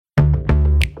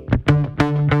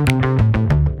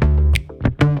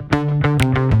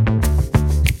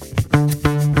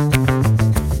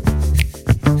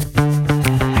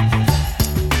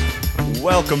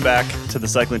Welcome back to the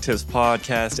Cycling Tips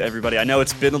podcast, everybody. I know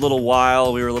it's been a little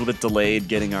while. We were a little bit delayed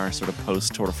getting our sort of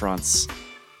post-Tour de France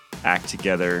act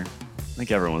together. I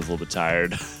think everyone's a little bit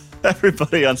tired.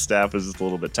 Everybody on staff is just a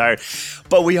little bit tired.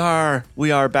 But we are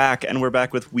back, and we're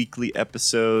back with weekly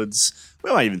episodes.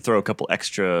 We might even throw a couple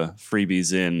extra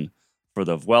freebies in for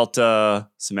the Vuelta,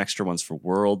 some extra ones for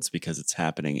Worlds, because it's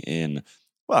happening in,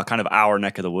 well, kind of our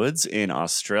neck of the woods in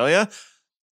Australia.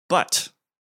 But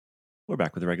we're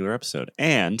back with a regular episode,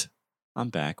 and I'm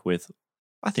back with,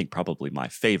 I think, probably my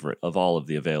favorite of all of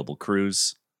the available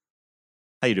crews.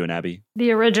 How you doing, Abby?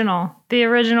 The original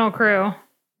crew.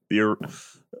 You're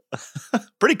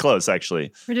pretty close,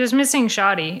 actually. We're just missing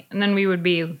Shoddy, and then we would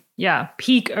be,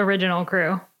 peak original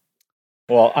crew.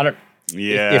 Well, I don't.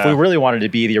 Yeah. If we really wanted to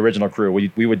be the original crew,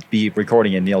 we would be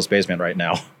recording in Neil's basement right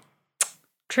now.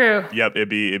 True. Yep, it'd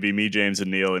be me, James, and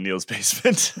Neil in Neil's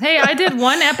basement. Hey, I did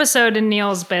one episode in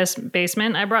Neil's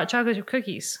basement. I brought chocolate chip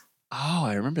cookies. Oh,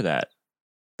 I remember that.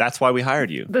 That's why we hired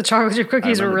you. The chocolate chip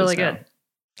cookies were really good.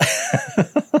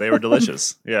 They were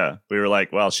delicious. Yeah. We were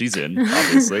like, well, she's in,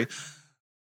 obviously.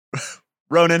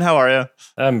 Ronan, how are you?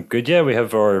 I'm good, yeah. We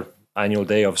have our annual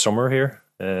day of summer here.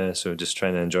 So just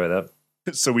trying to enjoy that.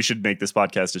 So we should make this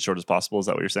podcast as short as possible. Is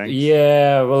that what you're saying?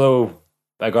 Yeah, although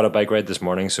I got a bike ride this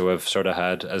morning, so I've sort of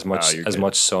had as much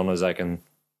good. sun as I can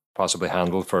possibly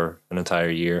handle for an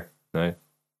entire year now.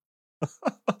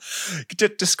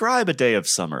 Describe a day of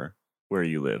summer where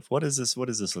you live. What does this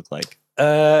look like?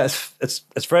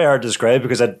 It's very hard to describe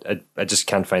because I just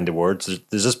can't find the words.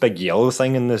 There's this big yellow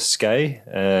thing in the sky.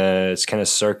 It's kind of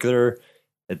circular.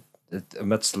 It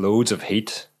emits loads of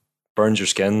heat, burns your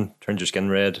skin, turns your skin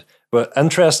red. But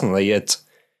interestingly,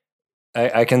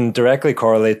 I can directly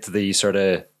correlate the sort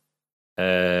of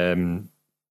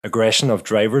aggression of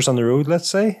drivers on the road, let's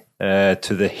say,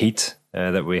 to the heat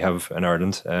that we have in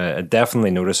Ireland. I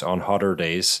definitely notice on hotter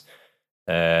days,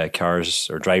 cars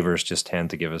or drivers just tend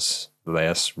to give us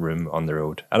less room on the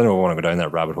road. I don't know if I want to go down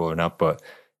that rabbit hole or not, but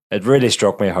it really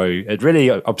struck me how it really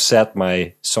upset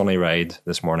my sunny ride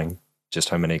this morning, just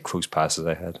how many close passes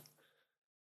I had.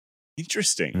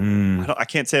 Interesting. I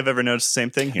can't say I've ever noticed the same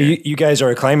thing here. You guys are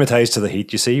acclimatized to the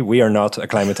heat, you see. We are not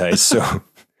acclimatized, so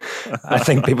I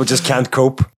think people just can't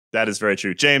cope. That is very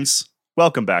true. James,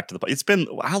 welcome back to the podcast. It's been,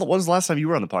 when was the last time you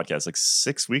were on the podcast? Like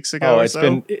 6 weeks ago or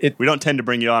so? We don't tend to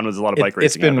bring you on with a lot of bike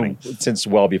racing happening. It's been since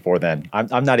well before then.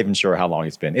 I'm not even sure how long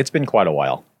it's been. It's been quite a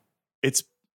while. It's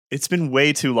been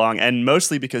way too long, and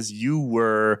mostly because you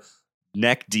were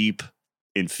neck deep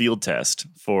in field test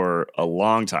for a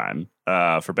long time,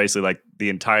 for basically like the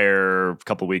entire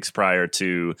couple weeks prior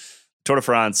to Tour de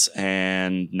France,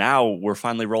 and now we're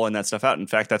finally rolling that stuff out. In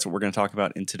fact, that's what we're going to talk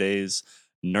about in today's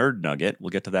Nerd Nugget.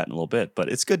 We'll get to that in a little bit, but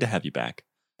it's good to have you back.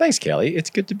 Thanks, Kelly. It's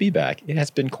good to be back. It has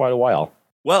been quite a while.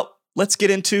 Well, let's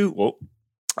get into...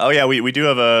 Oh yeah, we do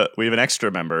have an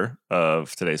extra member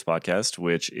of today's podcast,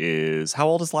 which is... How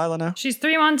old is Lila now? She's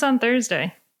 3 months on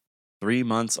Thursday. 3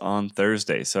 months on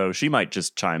Thursday. So she might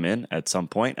just chime in at some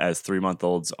point, as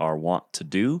 3-month-olds are wont to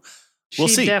do. We'll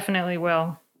see. She definitely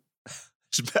will.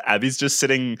 Abby's just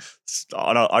sitting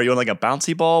on are you on like a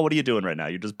bouncy ball? What are you doing right now?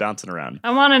 You're just bouncing around.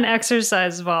 I'm on an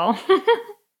exercise ball.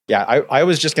 Yeah, I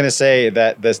was just going to say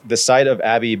that the sight of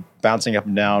Abby bouncing up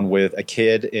and down with a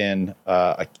kid in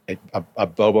a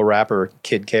Boba wrapper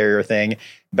kid carrier thing,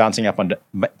 bouncing up and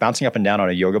down on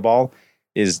a yoga ball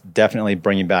is definitely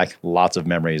bringing back lots of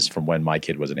memories from when my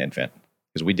kid was an infant,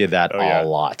 because we did that a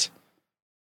lot.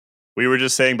 We were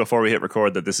just saying before we hit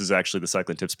record that this is actually the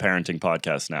Cycling Tips parenting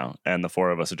podcast now, and the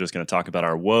four of us are just going to talk about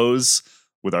our woes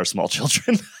with our small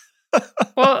children.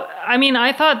 Well, I mean,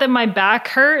 I thought that my back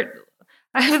hurt.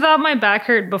 I thought my back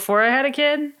hurt before I had a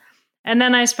kid. And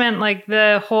then I spent like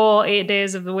the whole 8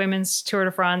 days of the women's Tour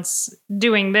de France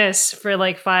doing this for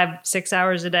like 5-6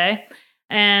 hours a day.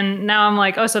 And now I'm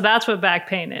like, oh, so that's what back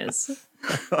pain is.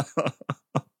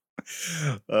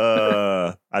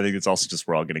 I think it's also just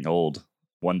we're all getting old.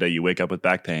 One day you wake up with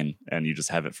back pain and you just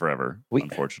have it forever,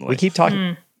 unfortunately. We keep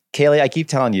talking. Kaylee, I keep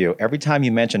telling you, every time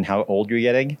you mention how old you're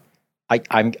getting,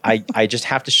 I just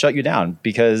have to shut you down,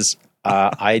 because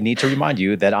I need to remind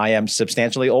you that I am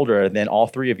substantially older than all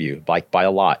three of you, by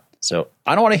a lot. So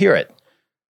I don't want to hear it.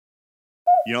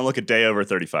 You don't look a day over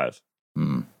 35.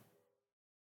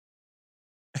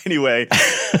 Anyway,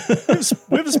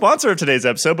 we have a sponsor of today's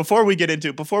episode. Before we get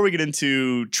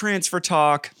into transfer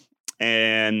talk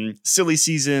and silly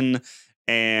season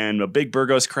and a big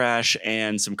Burgos crash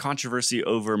and some controversy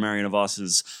over Marianne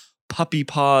Voss's puppy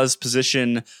paws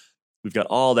position, we've got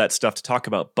all that stuff to talk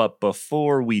about. But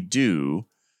before we do,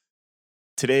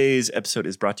 today's episode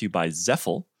is brought to you by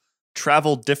Zeffel.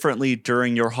 Travel differently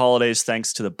during your holidays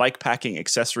thanks to the bikepacking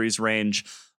accessories range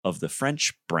of the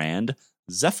French brand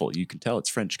Zeffel. You can tell it's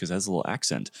French because it has a little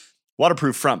accent.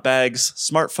 Waterproof front bags,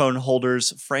 smartphone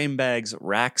holders, frame bags,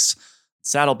 racks,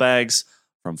 saddlebags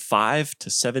from 5 to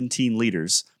 17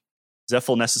 liters.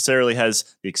 Zeffel necessarily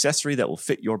has the accessory that will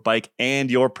fit your bike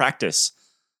and your practice.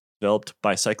 Developed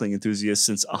by cycling enthusiasts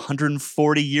since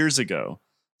 140 years ago,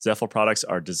 Zeffel products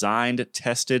are designed,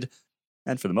 tested,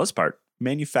 and for the most part,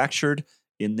 manufactured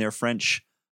in their French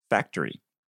factory.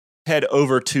 Head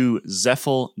over to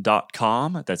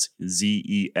Zeffel.com, that's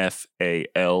Zefal.com,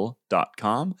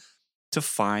 to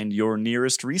find your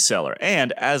nearest reseller.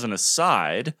 And as an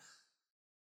aside,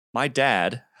 my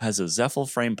dad has a Zeffel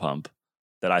frame pump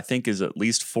that I think is at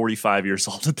least 45 years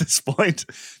old at this point,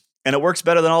 and it works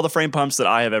better than all the frame pumps that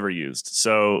I have ever used.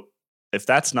 So if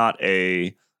that's not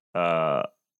a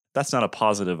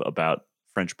positive about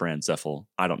French brand Zeffel,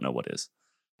 I don't know what is.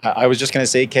 I was just going to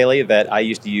say, Kaylee, that I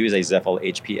used to use a Zeffel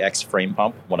HPX frame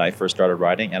pump when I first started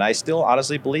riding, and I still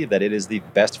honestly believe that it is the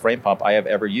best frame pump I have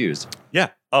ever used. Yeah.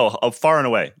 Oh, far and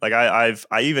away. Like I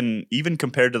even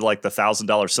compared to like the $1,000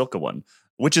 Silka one,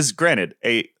 which is granted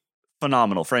a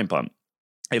phenomenal frame pump,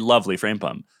 a lovely frame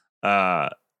pump.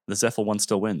 The Zeffel one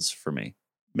still wins for me.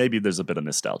 Maybe there's a bit of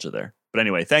nostalgia there. But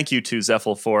anyway, thank you to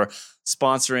Zeffel for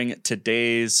sponsoring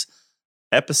today's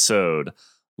episode.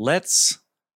 Let's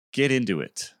get into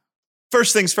it.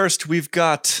 First things first, we've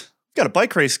got a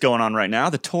bike race going on right now,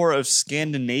 the Tour of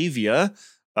Scandinavia,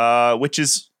 which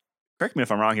is, correct me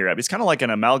if I'm wrong here, Abby, it's kind of like an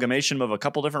amalgamation of a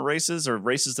couple different races or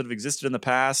races that have existed in the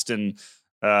past, and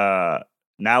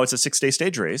now it's a 6-day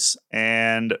stage race,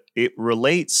 and it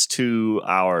relates to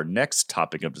our next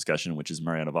topic of discussion, which is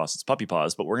Marianne Voss's Puppy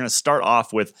Paws, but we're going to start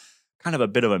off with kind of a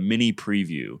bit of a mini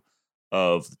preview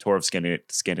of the Tour of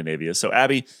Scandinavia. So,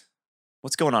 Abby,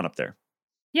 what's going on up there?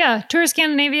 Yeah, Tour of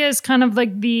Scandinavia is kind of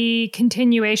like the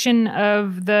continuation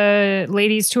of the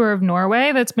Ladies Tour of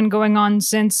Norway that's been going on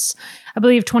since, I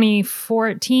believe,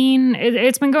 2014.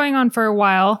 It's been going on for a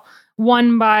while,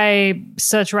 won by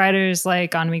such riders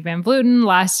like Annemiek van Vleuten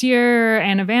last year.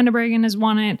 Anna van der Breggen has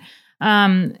won it.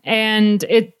 And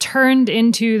it turned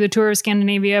into the Tour of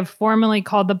Scandinavia, formerly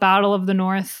called the Battle of the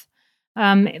North.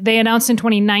 They announced in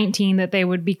 2019 that they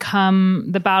would become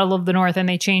the Battle of the North, and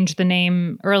they changed the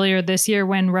name earlier this year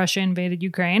when Russia invaded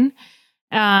Ukraine.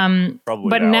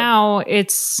 But now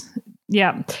it's,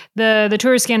 the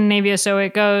Tour of Scandinavia. So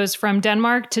it goes from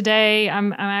Denmark today.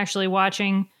 I'm actually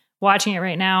watching it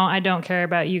right now. I don't care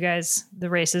about you guys. The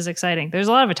race is exciting. There's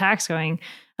a lot of attacks going.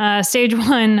 Stage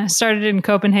 1 started in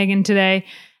Copenhagen today.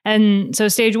 And so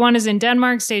stage 1 is in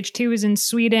Denmark, stage 2 is in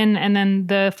Sweden, and then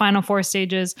the final 4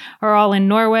 stages are all in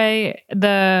Norway.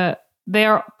 They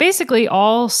are basically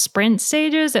all sprint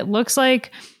stages, it looks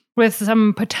like, with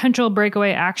some potential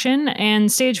breakaway action.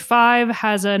 And stage 5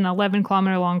 has an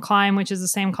 11-kilometer long climb, which is the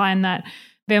same climb that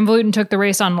Van Vleuten took the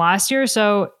race on last year.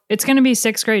 So it's going to be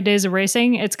 6 great days of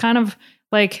racing. It's kind of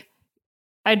like,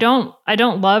 I don't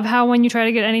love how when you try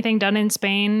to get anything done in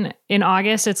Spain in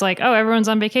August, it's like, oh, everyone's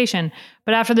on vacation.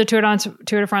 But after the Tour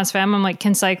de France Femme, I'm like,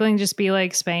 can cycling just be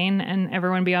like Spain and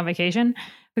everyone be on vacation?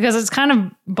 Because it's kind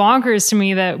of bonkers to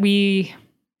me that we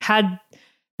had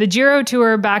the Giro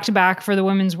Tour back-to-back for the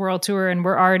Women's World Tour, and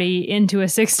we're already into a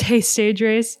 6-day stage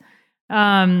race,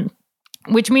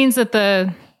 which means that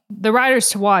the riders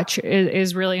to watch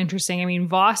is really interesting. I mean,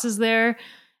 Voss is there,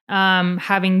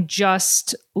 having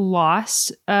just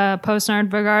lost Postnard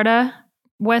Vargarda,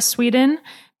 West Sweden,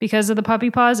 because of the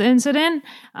puppy paws incident.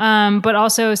 But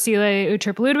also Sile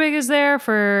Uttrup Ludwig is there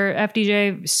for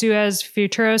FDJ Suez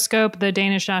Futuroscope, the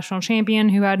Danish national champion,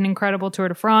 who had an incredible Tour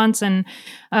de France, and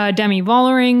Demi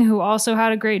Vollering, who also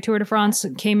had a great Tour de France,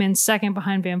 came in second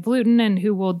behind Van Vleuten, and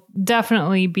who will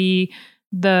definitely be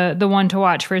the one to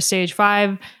watch for stage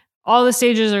 5. All the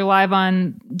stages are live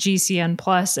on GCN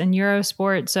Plus and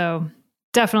Eurosport, so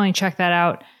definitely check that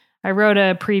out. I wrote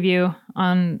a preview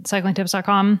on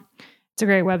cyclingtips.com. It's a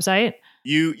great website.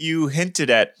 You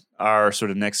hinted at our sort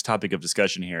of next topic of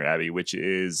discussion here, Abby, which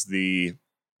is the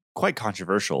quite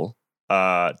controversial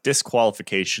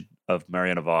disqualification of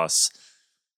Marianne Voss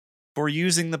for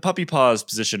using the puppy paws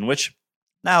position, which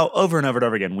now over and over and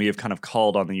over again, we have kind of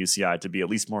called on the UCI to be at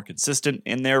least more consistent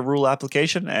in their rule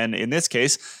application. And in this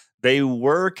case, they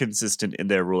were consistent in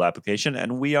their rule application,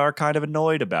 and we are kind of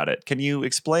annoyed about it. Can you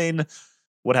explain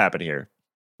what happened here?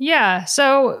 Yeah,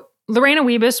 so Lorena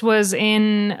Wiebes was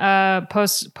in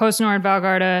Postnord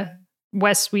Vargarda,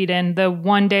 West Sweden, the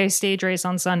one-day stage race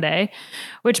on Sunday,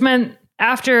 which meant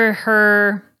after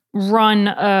her run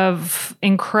of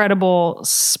incredible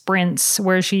sprints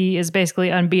where she is basically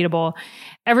unbeatable,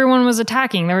 everyone was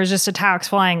attacking. There was just attacks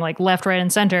flying like left, right,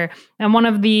 and center. And one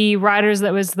of the riders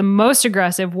that was the most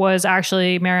aggressive was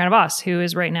actually Marianne Vos, who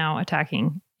is right now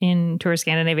attacking in Tour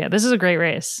Scandinavia. This is a great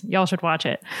race. Y'all should watch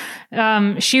it.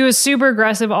 She was super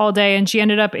aggressive all day, and she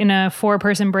ended up in a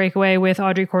 4-person breakaway with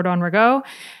Audrey Cordon-Ragot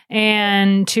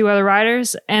and 2 other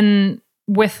riders. And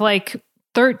with like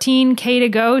 13K to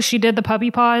go, she did the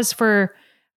puppy pause for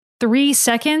 3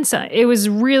 seconds. It was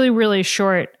really, really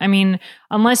short. I mean,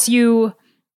 unless you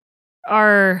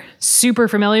are super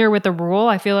familiar with the rule,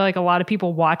 I feel like a lot of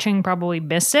people watching probably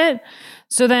missed it.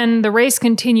 So then the race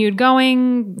continued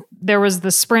going. There was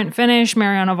the sprint finish.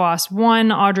 Marianne Vos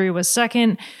won. Audrey was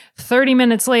second. 30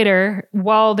 minutes later,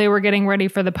 while they were getting ready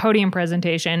for the podium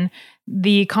presentation,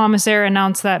 the commissaire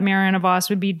announced that Marianne Vos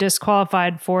would be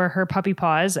disqualified for her puppy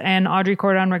paws and Audrey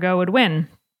Cordon-Ragot would win.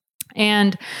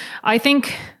 And I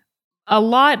think a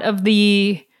lot of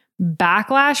the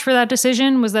backlash for that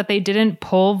decision was that they didn't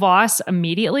pull Vos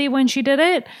immediately when she did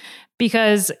it,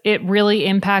 because it really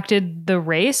impacted the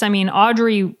race. I mean,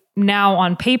 Audrey now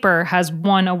on paper has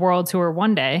won a World Tour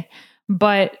one day,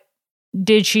 but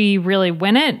did she really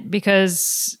win it?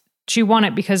 Because she won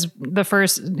it because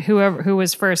who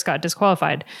was first got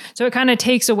disqualified. So it kind of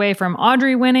takes away from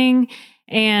Audrey winning,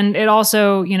 and it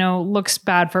also, looks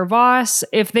bad for Vos.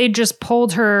 If they just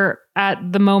pulled her at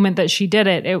the moment that she did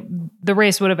it, the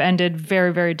race would have ended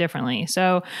very, very differently.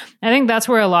 So I think that's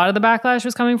where a lot of the backlash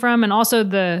was coming from, and also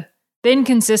the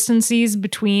inconsistencies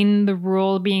between the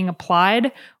rule being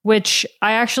applied, which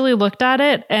I actually looked at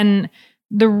it, and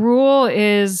the rule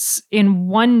is in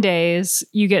 1 days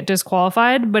you get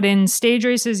disqualified, but in stage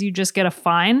races you just get a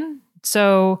fine.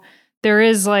 So there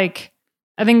is I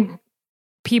think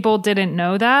people didn't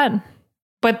know that,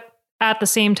 but at the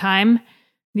same time,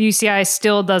 the UCI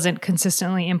still doesn't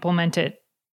consistently implement it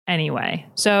anyway.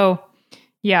 So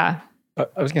yeah.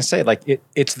 I was going to say,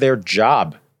 it's their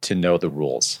job to know the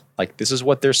rules. This is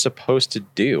what they're supposed to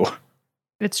do.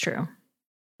 It's true.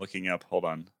 Looking up, hold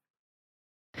on.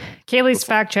 Kaylee's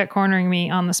fact check cornering me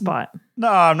on the spot. No,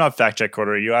 I'm not fact check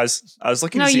cornering you. I was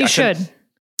looking. No, to see, you should.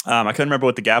 I couldn't remember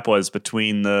what the gap was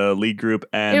between the lead group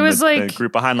and it was the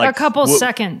group behind. A couple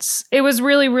seconds. It was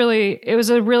really, really. It was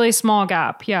a really small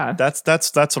gap. Yeah. That's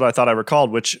what I thought I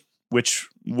recalled, which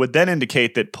would then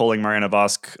indicate that pulling Marianne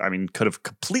Vos, could have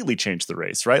completely changed the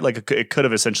race, right? It could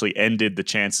have essentially ended the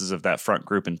chances of that front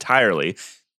group entirely,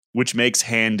 which makes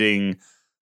handing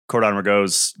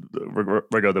Cordon-Ragot's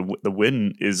the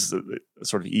win is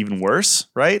sort of even worse,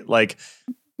 right?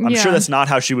 I'm sure that's not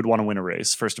how she would want to win a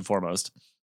race, first and foremost.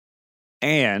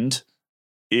 And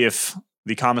if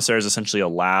the commissaire is essentially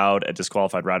allowed a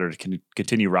disqualified rider to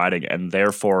continue riding and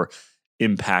therefore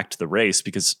impact the race,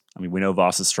 because we know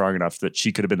Vos is strong enough that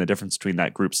she could have been the difference between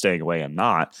that group staying away and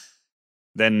not,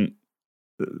 then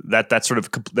that's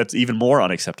even more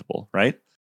unacceptable, right?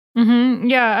 Mm-hmm.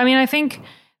 Yeah, I think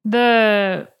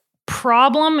the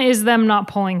problem is them not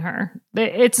pulling her.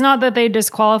 It's not that they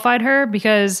disqualified her,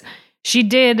 because she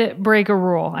did break a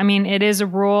rule. It is a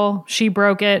rule. She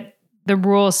broke it. The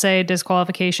rules say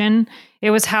disqualification.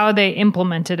 It was how they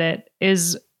implemented it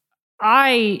is,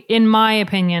 in my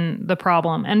opinion, the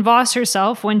problem. And Vos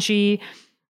herself, when she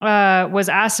was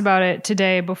asked about it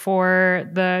today before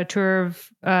the Tour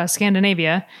of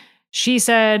Scandinavia, she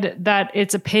said that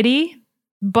it's a pity,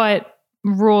 but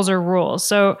rules are rules.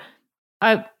 So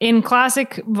in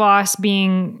classic Vos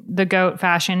being the GOAT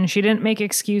fashion, she didn't make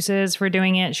excuses for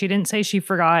doing it. She didn't say she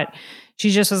forgot. She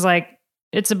just was like,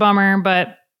 it's a bummer,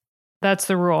 but that's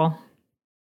the rule.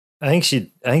 I think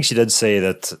she did say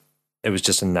that it was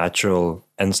just a natural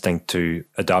instinct to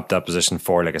adopt that position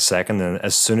for a second, and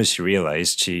as soon as she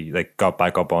realized, she got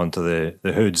back up onto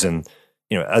the hoods, and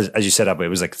as you said, it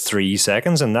was 3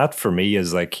 seconds, and that for me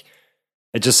is it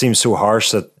just seems so harsh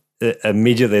that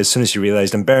immediately as soon as she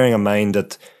realized, and bearing in mind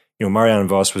that Marianne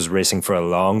Vos was racing for a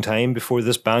long time before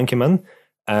this ban came in,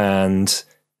 and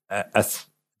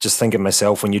just thinking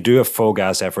myself, when you do a full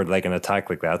gas effort like an attack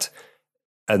like that,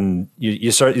 and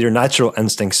you start, your natural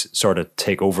instincts sort of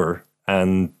take over,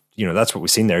 and that's what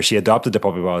we've seen there. She adopted the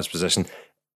puppy paws position,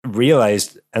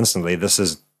 realized instantly this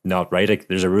is not right.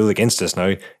 There's a rule against this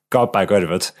now. Got back out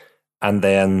of it, and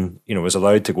then was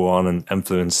allowed to go on and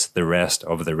influence the rest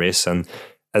of the race. And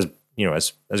as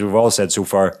we've all said so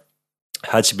far,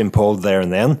 had she been pulled there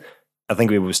and then, I think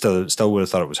we would still would have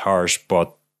thought it was harsh,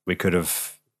 but we could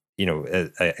have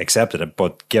accepted it.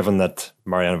 But given that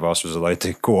Marianne Vos was allowed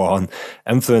to go on,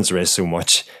 influence the race so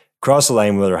much, cross the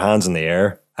line with her hands in the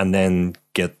air, and then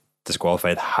get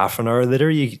disqualified half an hour later,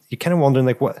 you kind of wondering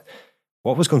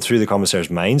what was going through the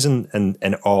commissaires' minds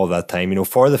in all that time,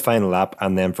 for the final lap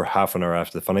and then for half an hour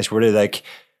after the finish? Were they like,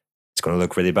 it's going to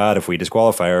look really bad if we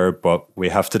disqualify her, but we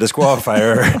have to disqualify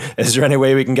her. Is there any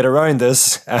way we can get around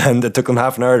this? And it took them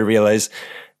half an hour to realize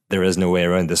there is no way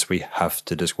around this. We have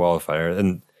to disqualify her.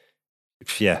 And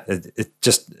yeah,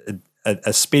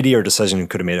 a speedier decision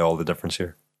could have made all the difference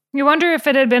here. You wonder if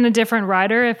it had been a different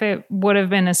rider, if it would have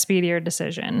been a speedier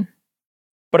decision.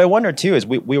 But I wonder too, is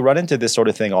we run into this sort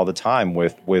of thing all the time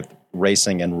with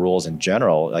racing and rules in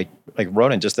general. Like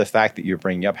Ronan, just the fact that you're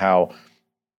bringing up how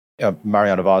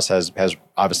Marianne Vos has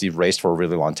obviously raced for a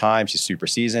really long time. She's super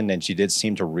seasoned, and she did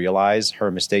seem to realize her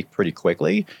mistake pretty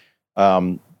quickly.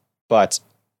 But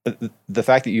the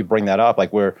fact that you bring that up,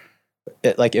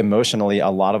 like emotionally, a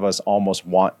lot of us almost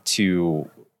want to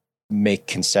make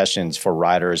concessions for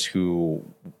riders who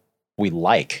we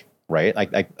like. Right,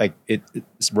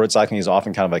 road cycling is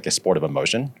often kind of like a sport of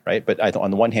emotion, right? But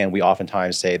on the one hand, we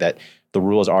oftentimes say that the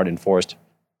rules aren't enforced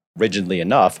rigidly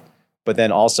enough, but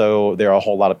then also there are a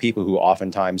whole lot of people who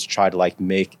oftentimes try to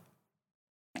make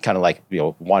kind of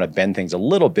want to bend things a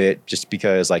little bit just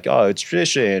because it's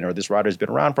tradition or this rider's been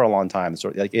around for a long time.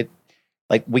 So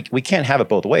we can't have it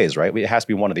both ways, right? It has to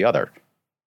be one or the other.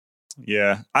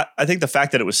 Yeah, I think the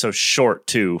fact that it was so short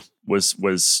too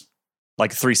was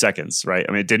like 3 seconds, right?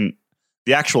 I mean,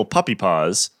 the actual puppy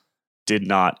pause did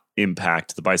not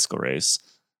impact the bicycle race,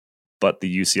 but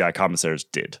the UCI commissaires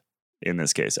did in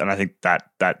this case. And I think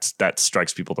that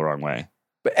strikes people the wrong way.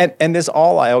 And this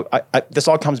all this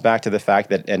all comes back to the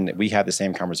fact that, and we have the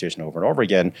same conversation over and over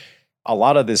again, a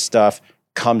lot of this stuff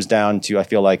comes down to, I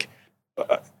feel like,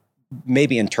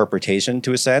 maybe interpretation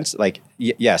to a sense.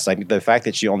 Yes, the fact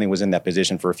that she only was in that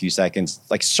position for a few seconds,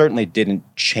 certainly didn't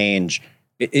change.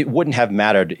 It wouldn't have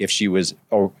mattered if she was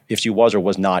or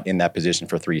was not in that position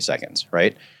for 3 seconds,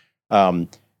 right?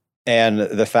 And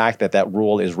the fact that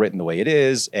rule is written the way it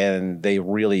is, and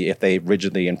if they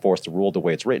rigidly enforce the rule the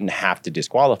way it's written, have to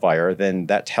disqualify her, then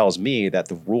that tells me that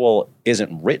the rule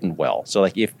isn't written well. So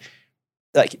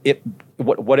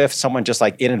what if someone just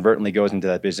inadvertently goes into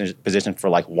that position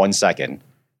for 1 second?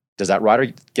 Does that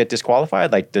rider get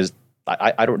disqualified?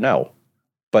 I don't know.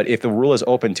 But if the rule is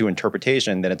open to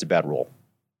interpretation, then it's a bad rule.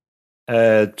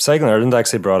 Cycling Ireland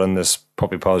actually brought in this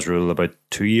puppy pause rule about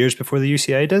 2 years before the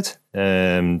UCI did,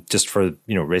 just for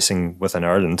racing within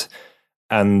Ireland.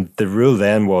 And the rule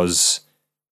then was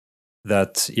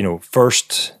that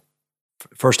first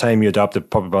time you adopt a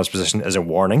puppy pause position is a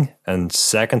warning, and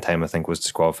second time I think was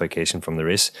disqualification from the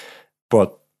race.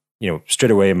 But straight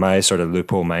away my sort of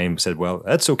loophole mind said, well,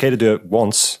 it's okay to do it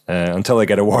once until I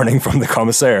get a warning from the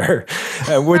commissaire.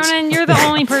 Ronan, you're the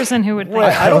only person who would think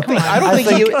I don't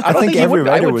think every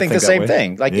rider I would would think the same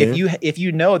thing. If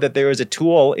you know that there is a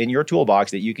tool in your toolbox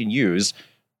that you can use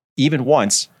even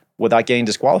once without getting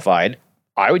disqualified,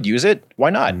 I would use it.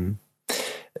 Why not?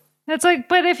 That's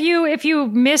but if you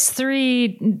miss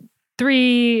three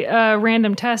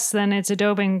random tests, then it's a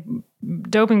doping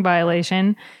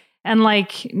violation. And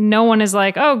no one is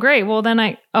oh great, well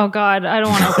then oh God, I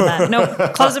don't want to open that.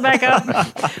 Nope, close it back up.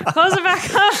 Close it back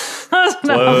up.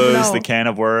 Close the can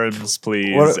of worms,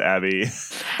 please, Abby.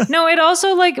 No, it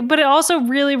also but it also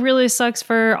really, really sucks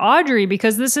for Audrey,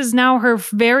 because this is now her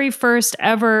very first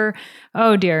ever,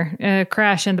 oh dear,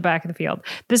 crash in the back of the field.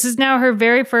 This is now her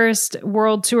very first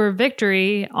World Tour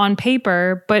victory on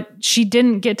paper, but she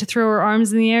didn't get to throw her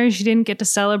arms in the air. She didn't get to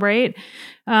celebrate.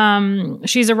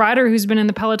 She's a rider who's been in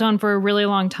the peloton for a really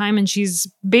long time, and she's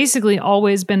basically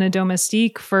always been a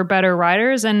domestique for better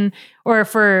riders or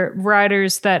for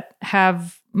riders that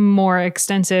have more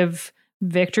extensive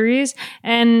victories.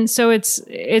 And so it's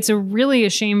a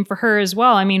shame for her as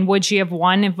well. I mean, would she have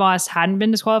won if Vos hadn't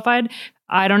been disqualified?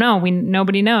 I don't know.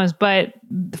 Nobody knows. But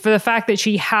for the fact that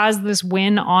she has this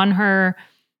win on her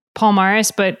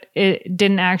palmares, but it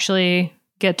didn't actually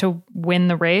get to win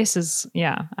the race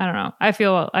I don't know. I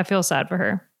feel sad for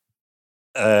her.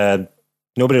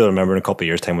 Nobody will remember in a couple of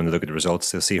years' time when they look at the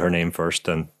results. They'll see her name first,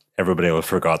 and everybody will have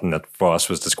forgotten that Vos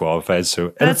was disqualified.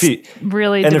 So that's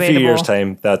really in debatable. A few years'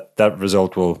 time, that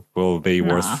result will be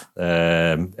worth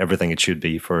everything it should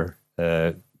be for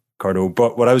Cardo.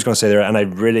 But what I was going to say there, and I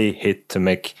really hate to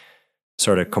make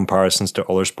sort of comparisons to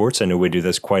other sports. I know we do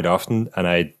this quite often, and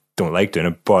I don't like doing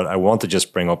it, but I want to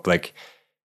just bring up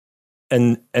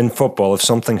in football, if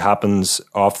something happens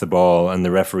off the ball and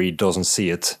the referee doesn't see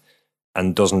it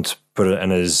and doesn't put it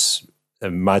in his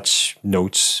match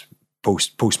notes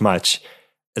post match,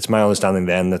 it's my understanding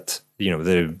then that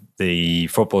the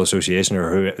Football Association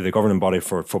or the governing body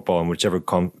for football in whichever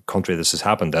country this has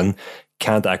happened in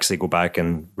can't actually go back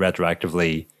and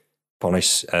retroactively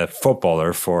punish a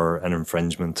footballer for an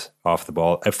infringement off the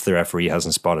ball if the referee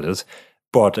hasn't spotted it.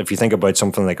 But if you think about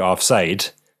something like offside,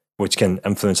 which can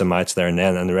influence a match there and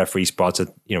then, and the referee spots it,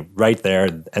 right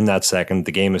there in that second,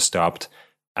 the game is stopped,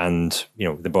 and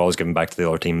the ball is given back to the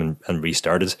other team and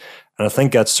restarted. And I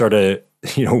think that's sort of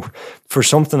for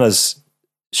something as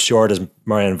short as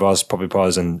Marianne Vos puppy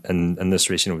paws in this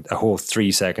race, a whole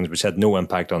 3 seconds, which had no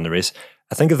impact on the race.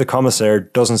 I think if the commissaire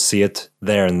doesn't see it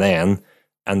there and then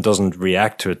and doesn't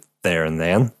react to it there and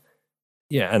then,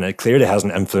 and it clearly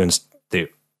hasn't influenced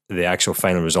the actual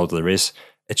final result of the race,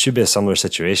 it should be a similar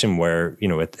situation where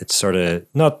it's sort of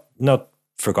not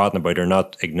forgotten about or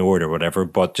not ignored or whatever,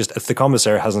 but just if the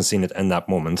commissaire hasn't seen it in that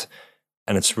moment,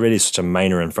 and it's really such a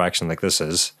minor infraction like this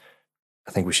is,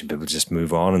 I think we should be able to just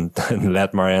move on and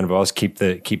let Marianne Vos keep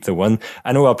the win.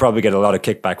 I know I'll probably get a lot of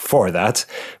kickback for that,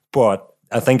 but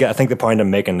I think the point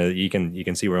I'm making, you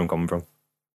can see where I'm coming from.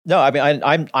 No, I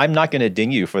mean I'm not going to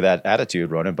ding you for that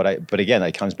attitude, Ronan. But again,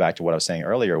 it comes back to what I was saying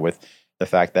earlier with the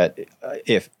fact that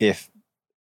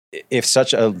if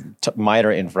such a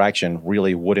minor infraction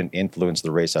really wouldn't influence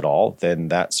the race at all, then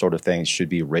that sort of thing should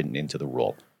be written into the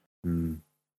rule.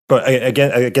 But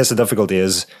again, I guess the difficulty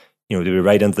is, do we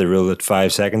write into the rule that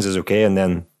 5 seconds is okay, and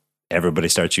then everybody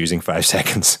starts using 5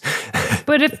 seconds?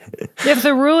 But if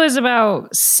the rule is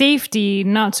about safety,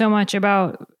 not so much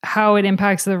about how it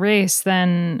impacts the race,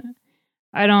 then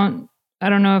I don't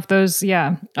know if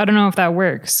I don't know if that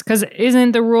works. Because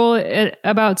isn't the rule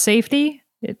about safety?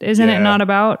 Isn't it not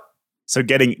about? So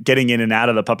getting in and out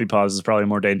of the puppy paws is probably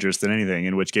more dangerous than anything,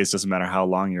 in which case it doesn't matter how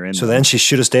long you're in. So then she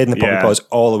should have stayed in the puppy paws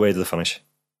all the way to the finish.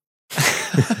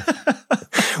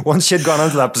 Once she had gone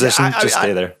into that position,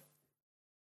 stay there.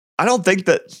 I don't think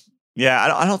that.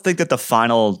 Yeah, I don't think that the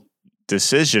final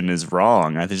decision is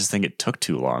wrong. I just think it took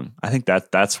too long. I think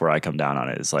that's where I come down on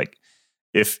it. Is like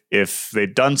if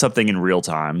they'd done something in real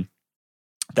time,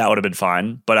 that would have been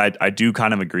fine. But I do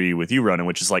kind of agree with you, Ronan,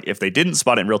 which is like if they didn't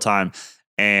spot it in real time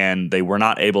and they were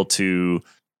not able to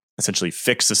essentially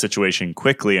fix the situation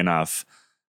quickly enough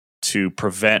to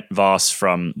prevent Vos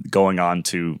from going on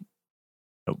to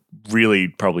really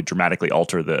probably dramatically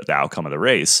alter the outcome of the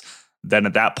race, then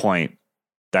at that point,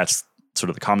 that's sort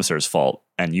of the commissaire's fault,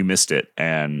 and you missed it,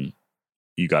 and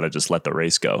you got to just let the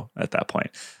race go at that point.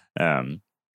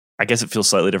 I guess it feels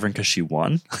slightly different because she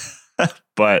won,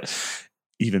 but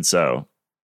even so,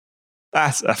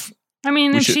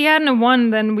 if she hadn't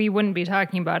won, then we wouldn't be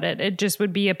talking about it. It just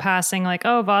would be a passing like,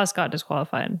 oh, Vos got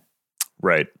disqualified.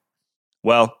 Right.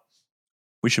 Well,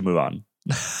 we should move on.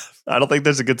 I don't think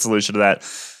there's a good solution to that.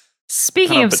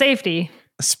 Speaking of safety.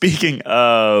 Speaking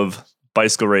of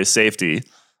bicycle race safety,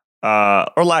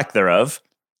 or lack thereof,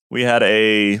 we had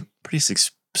a pretty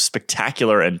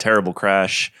spectacular and terrible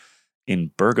crash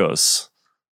in Burgos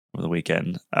over the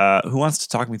weekend. Who wants to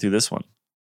talk me through this one?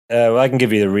 Well, I can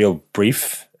give you the real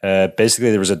brief. Basically,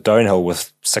 there was a downhill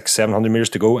with 600-700 meters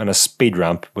to go and a speed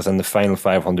ramp within the final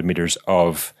 500 meters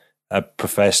of a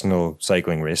professional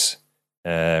cycling race,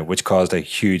 which caused a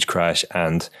huge crash.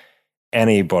 And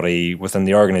anybody within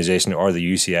the organization or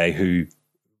the UCI who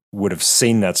would have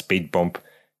seen that speed bump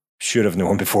should have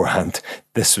known beforehand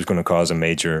this was going to cause a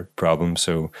major problem.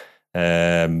 So,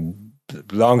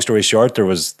 long story short, there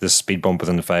was this speed bump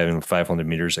within the 500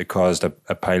 meters. It caused a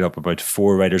pile up about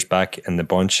 4 riders back in the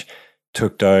bunch,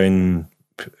 took down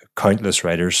countless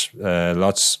riders,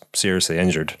 lots seriously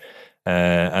injured,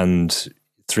 and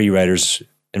 3 riders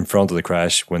in front of the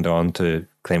crash went on to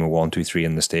claim a 1-2-3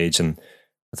 in the stage. And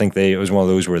I think it was one of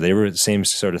those where they were the same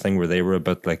sort of thing where they were a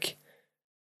bit like,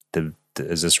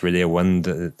 is this really a win?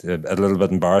 A little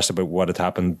bit embarrassed about what had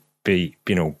happened.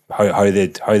 How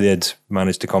they'd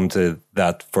managed to come to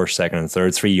that first, second, and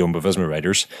third, 3 Jumbo Visma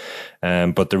riders.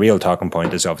 But the real talking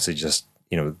point is obviously just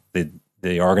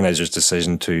the organizers'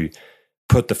 decision to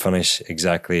put the finish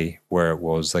exactly where it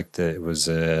was. It was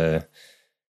a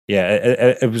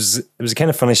kind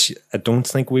of finish I don't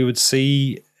think we would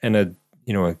see in a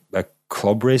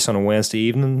club race on a Wednesday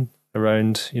evening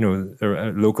around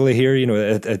locally here.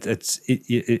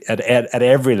 At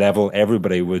every level,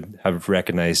 everybody would have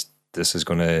recognized this is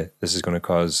going to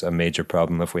cause a major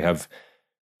problem if we have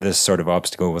this sort of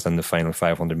obstacle within the final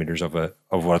 500 meters of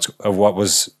what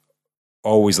was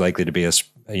always likely to be a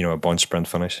bunch sprint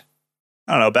finish.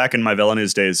 I don't know. Back in my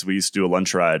Villeneuve days, we used to do a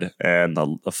lunch ride, and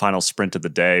the final sprint of the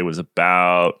day was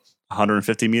about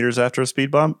 150 meters after a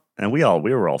speed bump, and we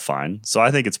were all fine. So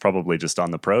I think it's probably just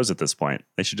on the pros at this point.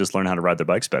 They should just learn how to ride their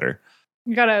bikes better.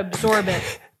 You gotta absorb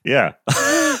it. Yeah.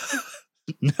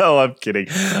 No, I'm kidding.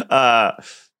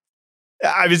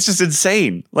 I mean, it's just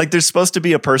insane. Like, there's supposed to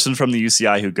be a person from the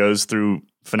UCI who goes through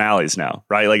finales now,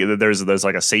 right? Like, there's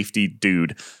like a safety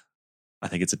dude. I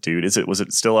think it's a dude. Was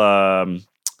it still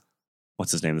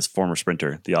what's his name? This former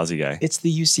sprinter, the Aussie guy. It's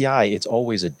the UCI. It's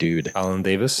always a dude. Alan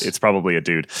Davis. It's probably a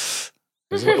dude.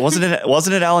 Wasn't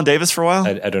it Alan Davis for a while?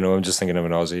 I don't know. I'm just thinking of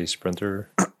an Aussie sprinter.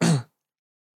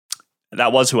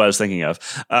 That was who I was thinking of,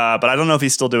 but I don't know if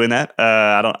he's still doing that.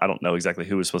 I don't know exactly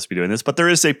who was supposed to be doing this, but there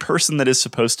is a person that is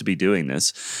supposed to be doing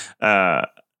this.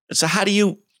 So how do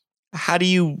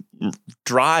you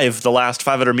drive the last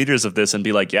 500 meters of this and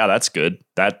be like, yeah, that's good.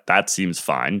 That seems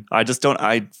fine.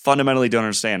 I fundamentally don't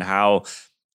understand how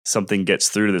something gets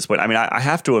through to this point. I mean, I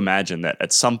have to imagine that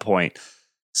at some point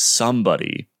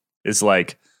somebody is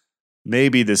like,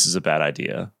 maybe this is a bad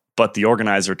idea. But the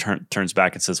organizer turns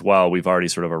back and says, well, we've already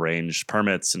sort of arranged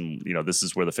permits and, this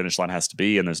is where the finish line has to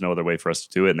be and there's no other way for us to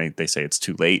do it. And they say it's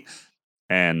too late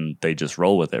and they just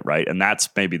roll with it, right? And that's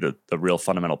maybe the real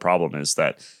fundamental problem, is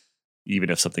that even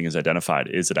if something is identified,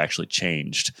 is it actually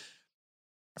changed?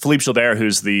 Philippe Gilbert,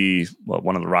 who's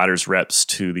one of the riders' reps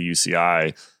to the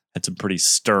UCI, had some pretty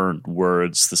stern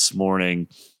words this morning,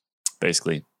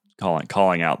 basically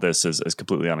calling out this as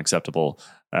completely unacceptable.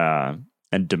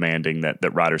 And demanding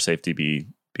that rider safety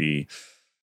be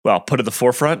put at the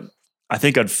forefront. I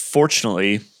think,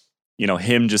 unfortunately,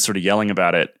 him just sort of yelling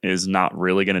about it is not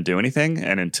really going to do anything.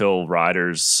 And until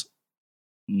riders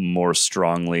more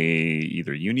strongly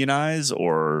either unionize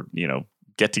or,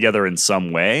 get together in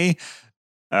some way,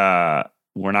 we're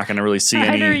not going to really see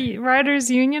any riders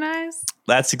unionize.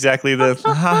 That's exactly the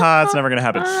it's never going to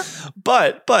happen.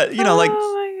 But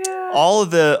all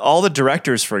the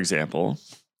directors, for example,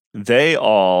 they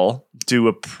all do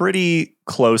a pretty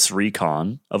close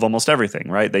recon of almost everything,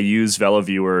 right? They use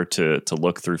VeloViewer to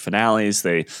look through finales.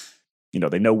 They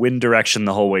know wind direction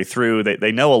the whole way through.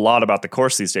 They know a lot about the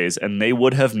course these days, and they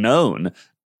would have known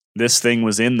this thing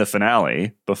was in the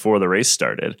finale before the race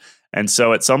started. And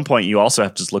so at some point, you also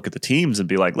have to just look at the teams and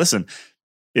be like, listen,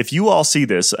 if you all see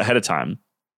this ahead of time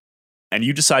and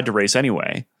you decide to race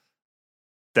anyway,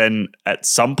 then at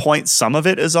some point, some of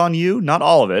it is on you, not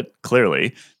all of it,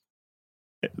 clearly.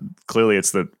 Clearly,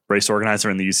 it's the race organizer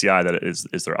and the UCI that is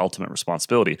their ultimate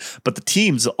responsibility. But the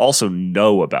teams also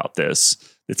know about this.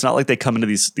 It's not like they come into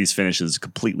these finishes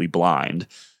completely blind,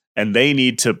 and they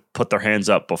need to put their hands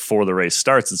up before the race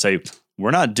starts and say,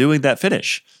 "We're not doing that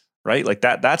finish." Right? Like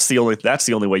that. That's the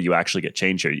only way you actually get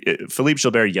change here. Philippe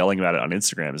Gilbert yelling about it on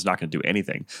Instagram is not going to do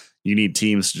anything. You need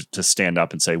teams to stand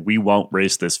up and say, "We won't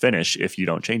race this finish if you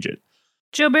don't change it."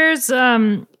 Gilbert's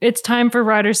 "It's time for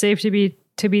rider safety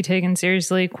to be taken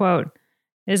seriously" quote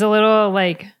is a little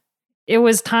like, it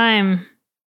was time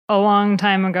a long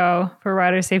time ago for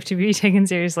rider safety to be taken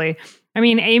seriously. I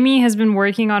mean, Amy has been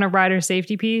working on a rider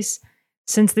safety piece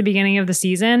since the beginning of the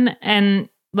season, and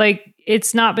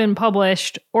it's not been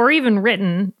published or even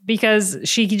written because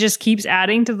she just keeps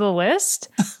adding to the list.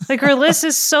 Her list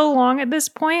is so long at this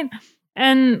point.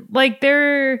 And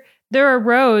there are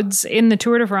roads in the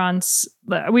Tour de France.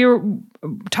 We were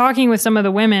talking with some of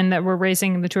the women that were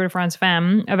racing the Tour de France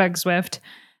Femme avec Zwift.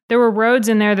 There were roads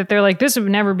in there that they're like, this would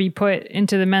never be put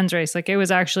into the men's race. It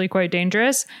was actually quite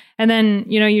dangerous. And then,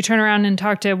 you turn around and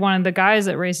talk to one of the guys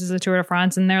that races the Tour de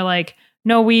France, and they're like,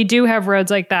 no, we do have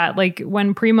roads like that.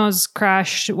 When Primoz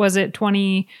crashed, was it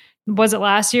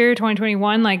last year,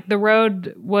 2021? The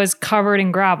road was covered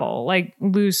in gravel,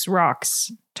 loose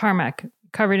rocks, tarmac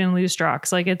covered in loose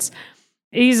rocks. It's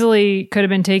easily could have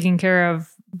been taken care of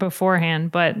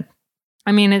beforehand. But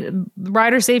I mean,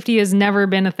 rider safety has never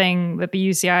been a thing that the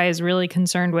UCI is really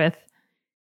concerned with,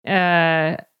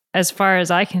 as far as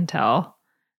I can tell.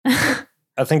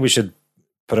 I think we should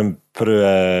put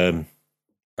a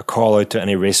call out to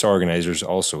any race organizers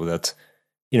also that,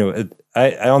 I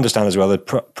understand as well that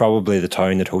probably the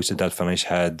town that hosted that finish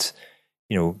had,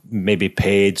 maybe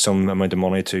paid some amount of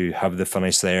money to have the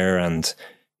finish there. And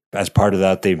as part of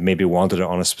that, they maybe wanted it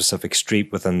on a specific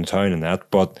street within the town and that.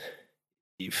 But,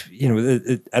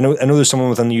 I know there's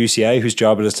someone within the UCI whose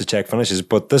job it is to check finishes,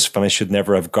 but this finish should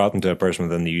never have gotten to a person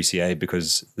within the UCI,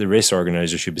 because the race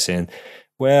organizer should be saying,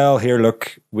 well, here,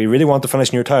 look, we really want to finish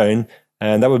in your town,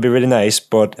 and that would be really nice,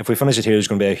 but if we finish it here, there's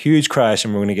going to be a huge crash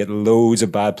and we're going to get loads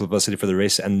of bad publicity for the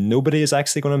race, and nobody is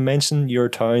actually going to mention your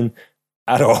town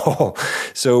at all.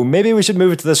 So maybe we should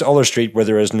move it to this other street where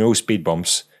there is no speed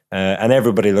bumps, and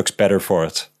everybody looks better for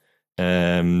it.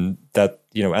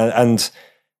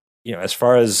 As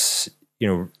far as,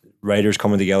 riders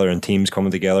coming together and teams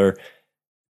coming together,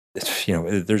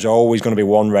 there's always going to be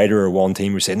one rider or one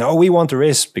team who say, no, we want to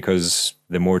race, because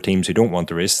the more teams who don't want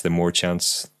to race, the more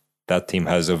chance that team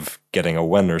has of getting a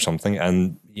win or something.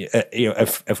 And,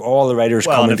 if all the riders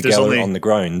Well, and coming if there's together only- on the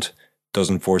ground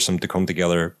doesn't force them to come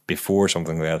together before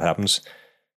something like that happens,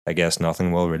 I guess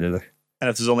nothing will really. And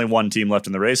if there's only one team left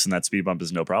in the race, then that speed bump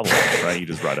is no problem, right? You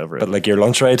just ride over it. But like your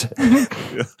lunch ride,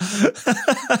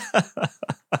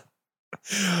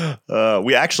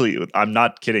 We actually, I'm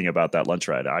not kidding about that lunch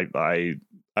ride. I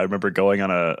remember going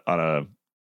on a,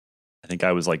 I think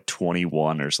I was like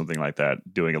 21 or something like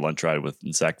that, doing a lunch ride with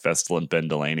Zach Vestal and Ben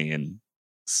Delaney and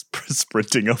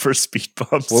sprinting over speed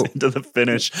bumps into the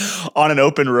finish on an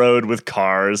open road with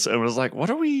cars. And was like, what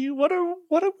are we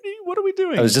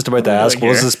doing? I was just about to What are we ask, doing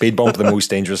was here? the speed bump the most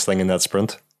dangerous thing in that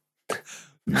sprint?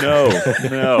 No.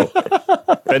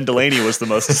 Ben Delaney was the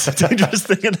most dangerous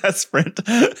thing in that sprint.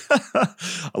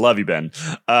 I love you, Ben.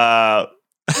 I've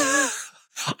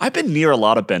been near a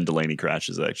lot of Ben Delaney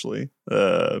crashes, actually.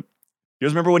 You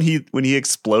guys remember when he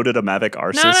exploded a Mavic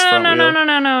Arsis front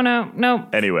wheel? No.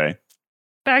 Anyway,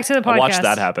 Back to the podcast. I watched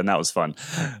that happen. That was fun.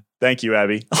 Thank you,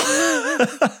 Abby.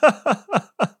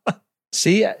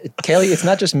 See, Kelly, it's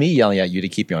not just me yelling at you to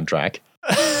keep you on track.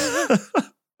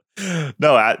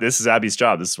 No, this is Abby's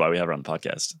job. This is why we have her on the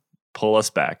podcast. Pull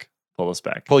us back. Pull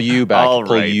you back. All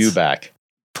Pull right. you back.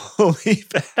 Pull me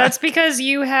back. That's because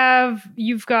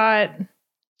you've got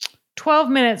 12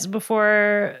 minutes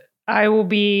before I will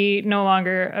be no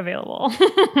longer available.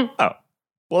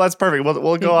 Well, that's perfect.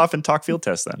 We'll go off and talk field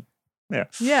test then.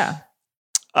 Yeah.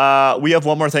 We have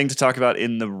one more thing to talk about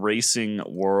in the racing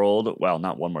world. Well,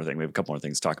 not one more thing. We have a couple more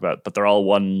things to talk about, but they're all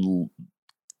one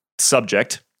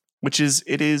subject, which is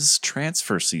it is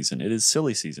transfer season. It is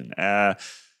silly season.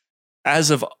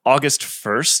 As of August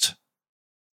 1st,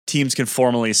 teams can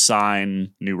formally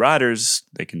sign new riders.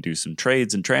 They can do some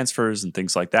trades and transfers and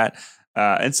things like that.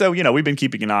 And so, we've been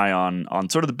keeping an eye on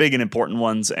sort of the big and important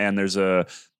ones. And there's a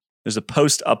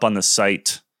post up on the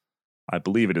site. I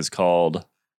believe it is called.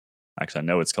 Actually, I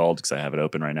know it's called because I have it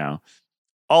open right now.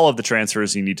 All of the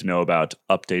transfers you need to know about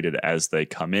updated as they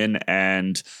come in.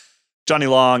 And Johnny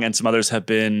Long and some others have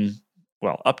been,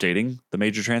 updating the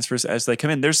major transfers as they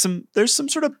come in. There's some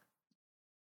sort of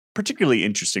particularly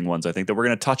interesting ones, I think, that we're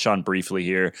going to touch on briefly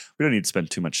here. We don't need to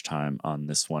spend too much time on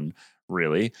this one,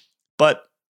 really. But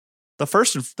the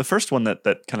first one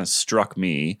that kind of struck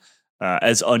me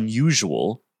as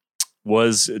unusual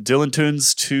was Dylan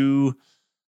Toons to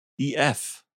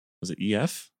EF. Was it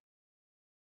EF?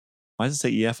 Why does it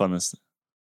say EF on this?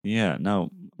 Yeah,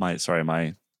 no, my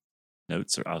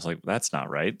notes are, I was like, that's not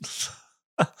right.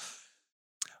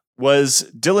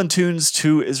 Was Dylan Toons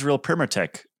to Israel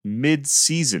Primertech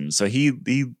mid-season. So he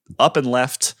up and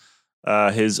left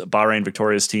his Bahrain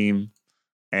Victorious team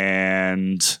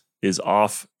and is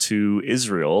off to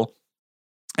Israel.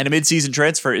 And a mid-season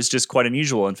transfer is just quite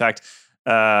unusual. In fact,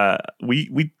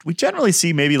 we generally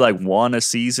see maybe like one a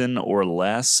season or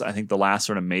less. I think the last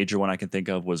sort of major one I can think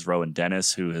of was Rowan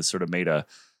Dennis, who has sort of made a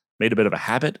bit of a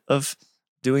habit of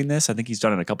doing this. I think he's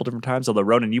done it a couple different times. Although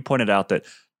Ronan, you pointed out that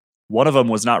one of them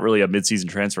was not really a mid-season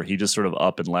transfer. He just sort of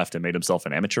up and left and made himself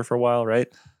an amateur for a while, right?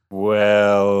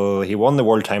 Well, he won the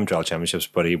World Time Trial Championships,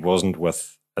 but he wasn't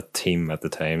with a team at the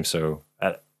time. So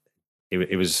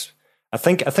it was. I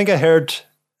think I heard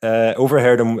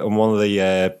overheard him in one of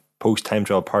the post time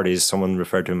trial parties. Someone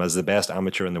referred to him as the best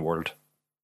amateur in the world.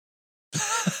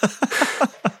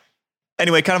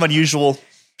 Anyway, kind of unusual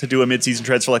to do a mid-season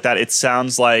transfer like that. It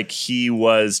sounds like he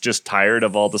was just tired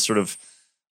of all the sort of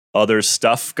other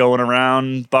stuff going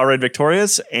around Bahrain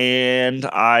Victorious, and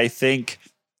I think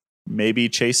maybe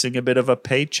chasing a bit of a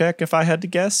paycheck, if I had to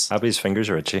guess. Abby's fingers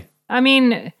are itchy. I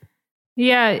mean,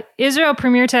 yeah, Israel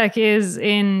Premier Tech is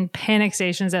in panic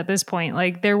stations at this point.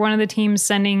 Like, they're one of the teams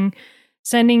sending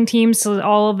teams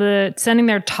to sending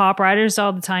their top riders to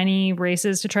all the tiny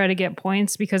races to try to get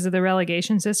points because of the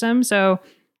relegation system. So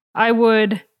I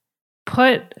would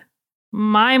put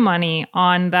my money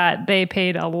on that they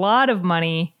paid a lot of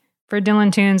money for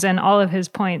Dylan Toons and all of his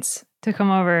points to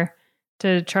come over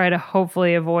to try to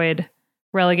hopefully avoid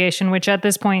relegation, which at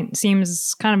this point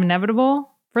seems kind of inevitable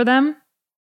for them.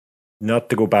 Not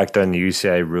to go back down the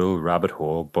UCI rule rabbit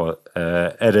hole, but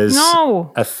it is,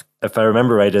 No. if I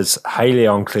remember right, it's highly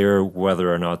unclear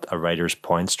whether or not a rider's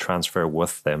points transfer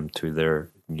with them to their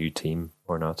new team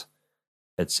or not.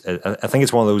 I think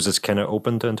it's one of those that's kind of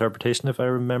open to interpretation, if I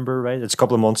remember right. It's a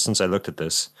couple of months since I looked at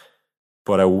this,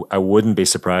 but I wouldn't be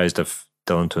surprised if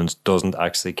Dylan Toons doesn't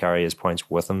actually carry his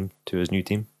points with him to his new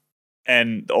team.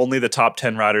 And only the top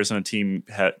 10 riders on a team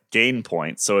gain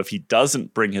points. So if he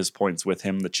doesn't bring his points with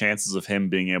him, the chances of him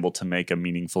being able to make a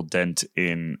meaningful dent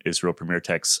in Israel Premier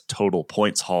Tech's total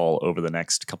points haul over the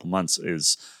next couple months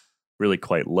is really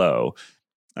quite low.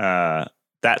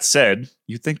 That said,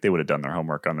 you'd think they would have done their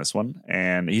homework on this one.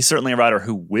 And he's certainly a rider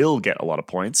who will get a lot of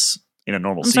points in a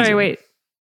normal season. Sorry, wait.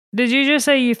 Did you just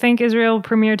say you think Israel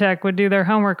Premier Tech would do their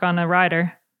homework on a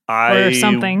rider? Or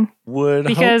something?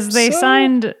 Because they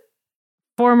signed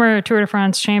former Tour de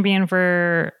France champion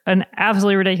for an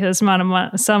absolutely ridiculous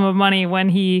sum of money when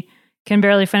he can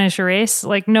barely finish a race.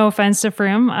 Like, no offense to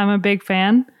Froome, I'm a big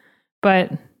fan,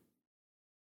 but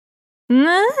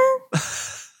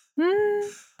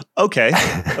okay,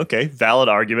 valid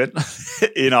argument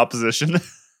in opposition.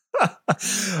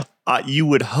 You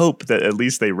would hope that at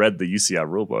least they read the UCI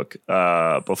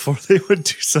rulebook before they would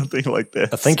do something like this.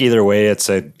 I think either way, it's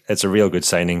a real good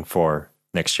signing for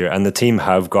next year. And the team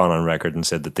have gone on record and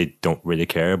said that they don't really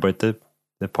care about the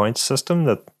points system.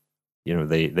 That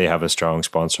they have a strong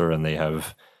sponsor and they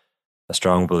have a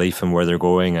strong belief in where they're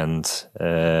going,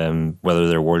 and whether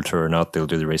they're World Tour or not, they'll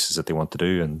do the races that they want to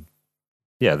do. And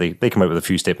yeah, they come out with a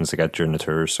few statements they got during the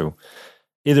tour. So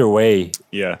either way,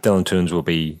 yeah, Dylan Teuns will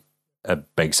be a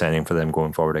big signing for them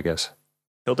going forward, I guess.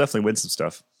 He'll definitely win some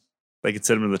stuff. They could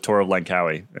send him to the Tour of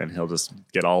Langkawi and he'll just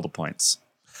get all the points.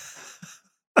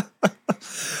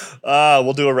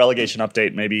 We'll do a relegation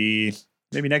update maybe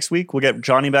next week. We'll get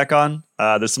Johnny back on.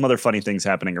 There's some other funny things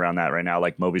happening around that right now,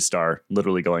 like Movistar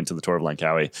literally going to the Tour of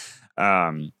Langkawi.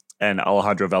 And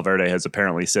Alejandro Valverde has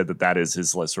apparently said that is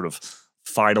his sort of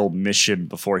final mission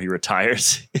before he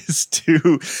retires, is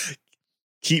to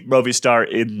keep Movistar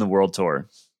in the World Tour,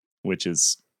 which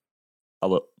is a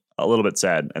little bit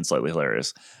sad and slightly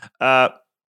hilarious.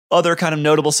 Other kind of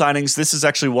notable signings. This is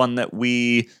actually one that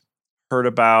we heard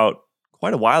about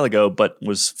quite a while ago, but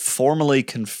was formally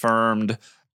confirmed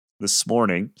this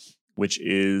morning, which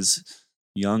is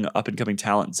young up-and-coming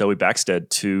talent Zoe Backstead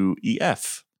to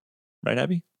EF. Right,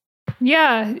 Abby?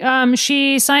 Yeah,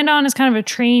 she signed on as kind of a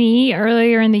trainee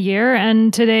earlier in the year,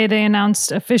 and today they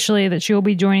announced officially that she will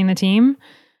be joining the team.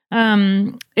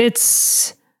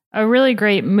 It's a really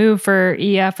great move for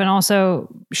EF, and also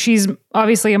she's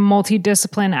obviously a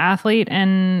multidiscipline athlete,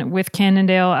 and with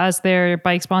Cannondale as their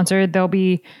bike sponsor, they'll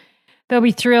be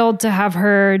thrilled to have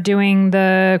her doing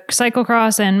the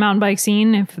cyclocross and mountain bike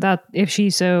scene if she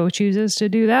so chooses to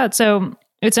do that. So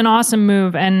it's an awesome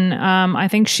move, and I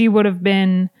think she would have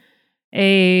been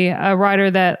a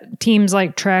rider that teams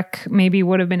like Trek maybe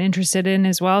would have been interested in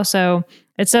as well. So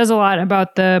it says a lot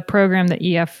about the program that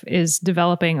EF is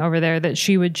developing over there that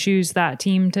she would choose that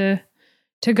team to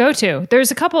go to. There's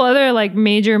a couple other like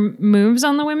major moves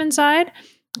on the women's side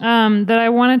that I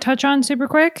want to touch on super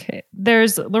quick.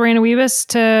 There's Lorena Wiebes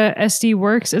to SD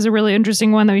Works is a really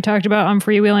interesting one that we talked about on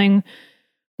Freewheeling.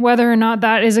 Whether or not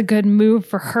that is a good move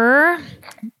for her,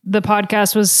 the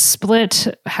podcast was split.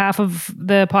 Half of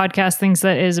the podcast thinks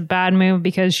that is a bad move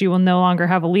because she will no longer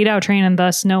have a lead out train and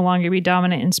thus no longer be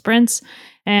dominant in sprints.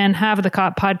 And half of the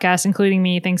podcast, including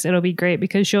me, thinks it'll be great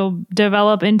because she'll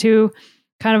develop into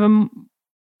kind of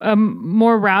a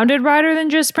more rounded rider than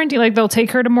just sprinting. Like they'll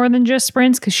take her to more than just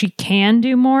sprints because she can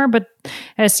do more. But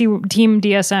Team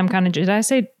DSM kind of,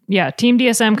 Team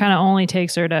DSM kind of only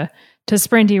takes her to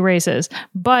sprinty races,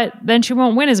 but then she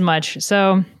won't win as much.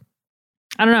 So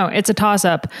I don't know. It's a toss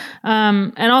up.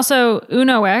 And also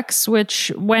Uno X, it's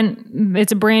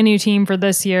a brand new team for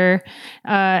this year.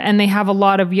 And they have a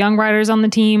lot of young riders on the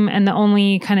team. And the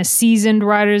only kind of seasoned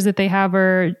riders that they have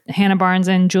are Hannah Barnes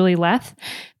and Julie Leth.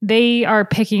 They are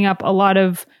picking up a lot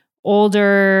of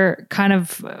older kind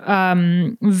of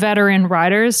veteran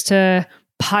riders to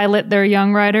pilot their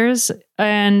young riders.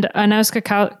 And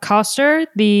Anouska Koster,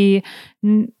 the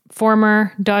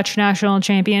former Dutch national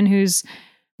champion who's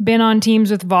been on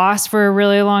teams with Voss for a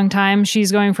really long time.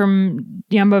 She's going from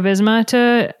Jumbo-Visma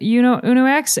to Uno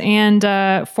X,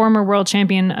 and former world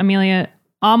champion Amelie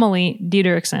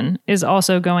Diederiksen is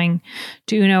also going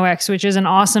to Uno X, which is an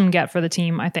awesome get for the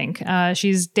team, I think.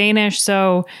 She's Danish,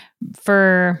 so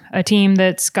for a team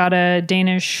that's got a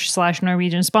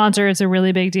Danish/Norwegian sponsor, it's a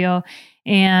really big deal.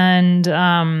 And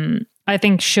I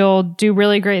think she'll do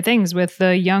really great things with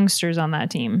the youngsters on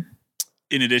that team.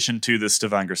 In addition to the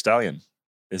Stavanger Stallion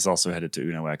is also headed to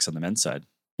Uno X on the men's side.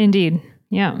 Indeed.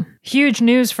 Yeah. Huge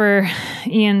news for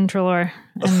Ian Treloar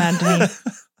and Matt Denny.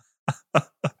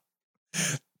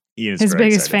 Ian is his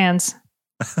biggest excited. Fans.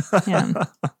 Yeah.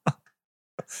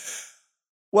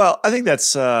 Well, I think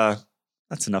that's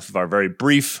enough of our very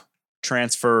brief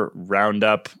transfer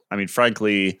roundup. I mean,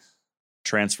 frankly,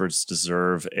 transfers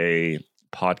deserve a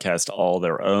podcast all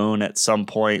their own at some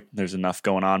point. There's enough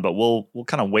going on, but we'll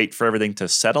kind of wait for everything to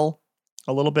settle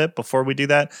a little bit before we do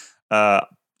that.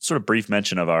 Sort of brief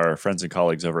mention of our friends and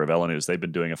colleagues over at VeloNews. They've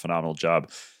been doing a phenomenal job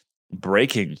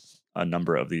breaking a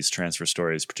number of these transfer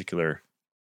stories, particular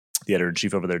the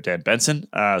editor-in-chief over there, Dan Benson.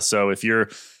 So if you're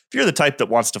the type that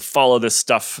wants to follow this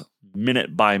stuff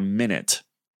minute by minute,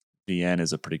 VN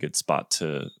is a pretty good spot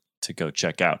to go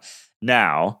check out.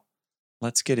 Now,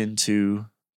 let's get into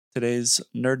today's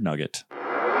Nerd Nugget.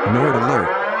 Nerd alert,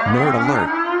 nerd alert,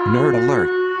 nerd alert,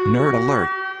 nerd alert,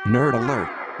 nerd alert.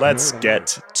 Let's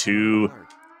get to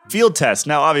Field Test.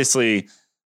 Now, obviously,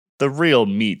 the real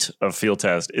meat of Field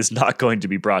Test is not going to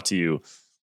be brought to you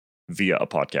via a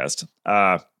podcast.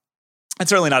 And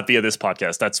certainly not via this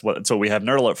podcast. That's what we have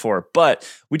Nerd Alert for. But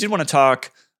we did want to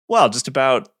talk, well, just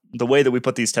about the way that we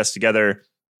put these tests together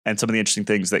and some of the interesting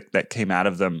things that came out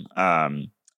of them.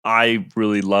 I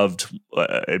really loved,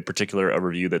 in particular, a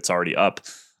review that's already up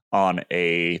on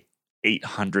a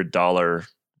 $800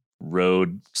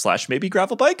 road / maybe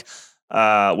gravel bike,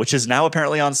 which is now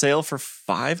apparently on sale for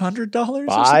 $500.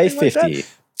 $550.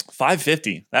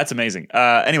 $550. That's amazing.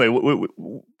 Anyway,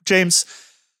 James,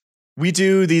 we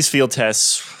do these field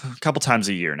tests a couple times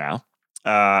a year now.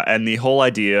 And the whole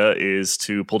idea is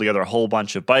to pull together a whole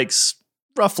bunch of bikes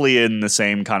roughly in the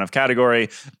same kind of category,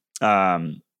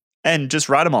 and just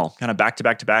ride them all kind of back to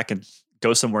back to back and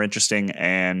go somewhere interesting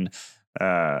and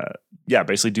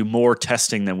basically do more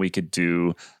testing than we could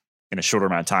do in a shorter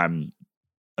amount of time,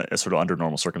 sort of under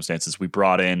normal circumstances. We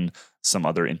brought in some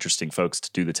other interesting folks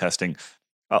to do the testing.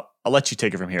 I'll let you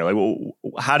take it from here. Like,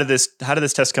 how did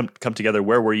this test come together?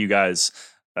 Where were you guys?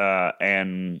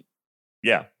 And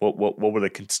yeah, what were the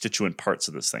constituent parts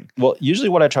of this thing? Well, usually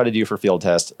what I try to do for field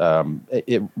test,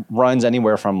 it runs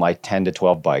anywhere from like 10 to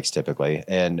 12 bikes typically.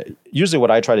 And usually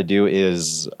what I try to do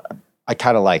is I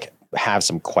kind of like have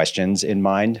some questions in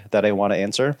mind that I want to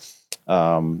answer.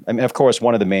 I mean, of course,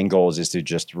 one of the main goals is to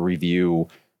just review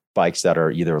bikes that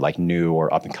are either like new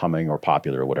or up and coming or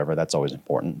popular or whatever. That's always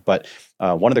important. But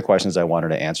one of the questions I wanted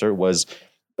to answer was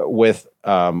with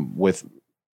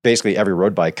basically every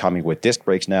road bike coming with disc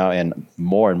brakes now and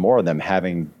more of them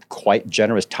having quite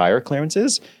generous tire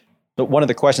clearances. But one of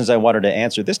the questions I wanted to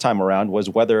answer this time around was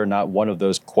whether or not one of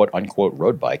those quote unquote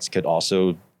road bikes could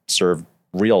also serve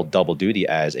real double duty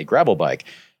as a gravel bike.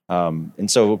 And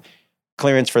so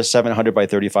clearance for 700 by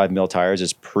 35 mil tires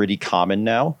is pretty common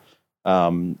now.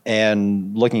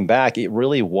 And looking back, it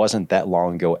really wasn't that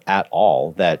long ago at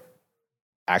all that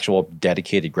actual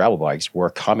dedicated gravel bikes were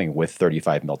coming with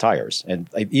 35 mil tires. And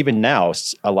even now,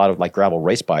 a lot of like gravel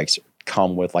race bikes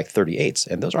come with like 38s,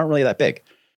 and those aren't really that big.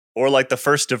 Or like the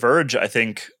first Diverge, I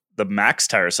think the max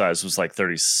tire size was like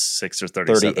 36 or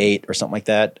 37. 38 or something like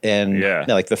that. And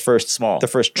like the first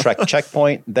Trek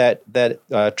checkpoint that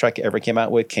Trek ever came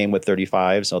out with came with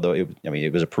 35s, although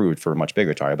it was approved for a much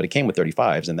bigger tire, but it came with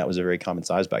 35s, and that was a very common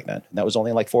size back then. And that was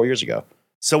only like 4 years ago.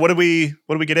 So what did we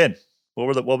get in?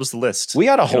 What was the list? We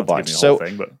had a whole bunch. So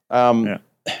I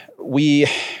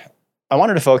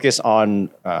wanted to focus on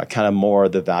kind of more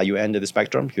the value end of the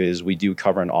spectrum, because we do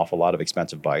cover an awful lot of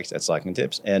expensive bikes at Cycling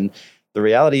Tips. And the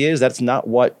reality is that's not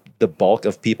what the bulk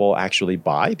of people actually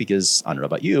buy, because I don't know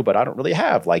about you, but I don't really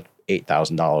have like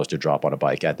 $8,000 to drop on a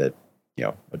bike at the,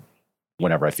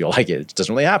 whenever I feel like it. It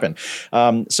doesn't really happen.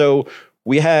 So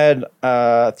we had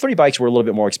 3 bikes were a little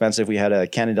bit more expensive. We had a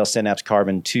Cannondale Synapse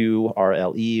Carbon 2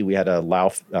 RLE. We had a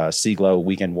Lauf Siglo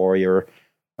Weekend Warrior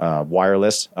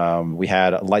wireless. We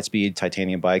had a Lightspeed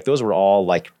titanium bike. Those were all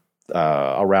like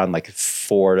around like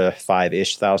 $4,000 to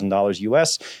 $5,000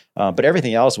 US. But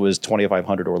everything else was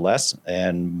 $2,500 or less,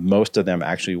 and most of them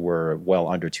actually were well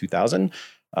under $2,000.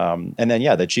 And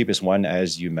then the cheapest one,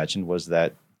 as you mentioned, was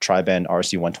that Tri-Bend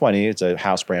RC120. It's a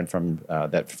house brand from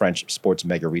that French sports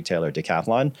mega retailer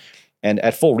Decathlon. And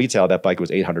at full retail, that bike was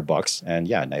 $800. And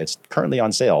it's currently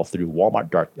on sale through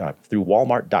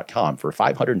Walmart.com for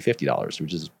 $550,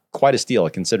 which is quite a steal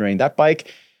considering that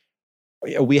bike.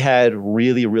 We had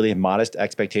really, really modest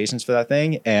expectations for that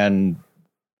thing. And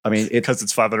I mean, because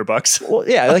it's $500. Well,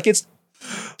 like it's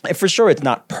for sure it's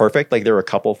not perfect. Like there were a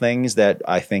couple things that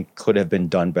I think could have been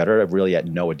done better, really at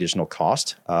no additional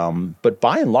cost. But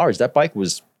by and large, that bike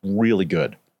was really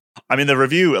good. I mean, the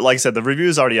review, like I said, the review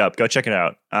is already up. Go check it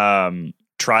out.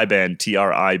 Tri-Band,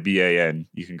 TRIBAN.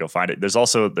 You can go find it. There's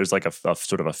like a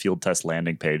sort of a field test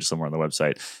landing page somewhere on the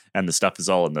website, and the stuff is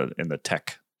all in the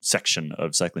tech section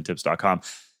of cyclingtips.com.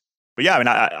 But I mean,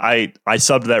 I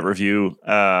subbed that review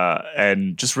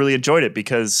and just really enjoyed it,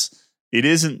 because it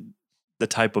isn't the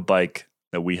type of bike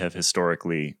that we have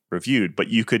historically reviewed, but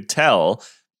you could tell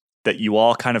that you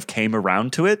all kind of came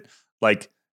around to it.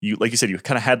 Like you said, you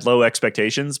kind of had low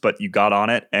expectations, but you got on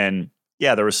it, and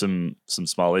there were some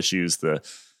small issues. The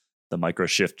micro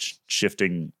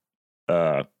shifting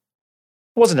wasn't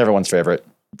everyone's favorite.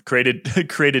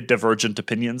 Created divergent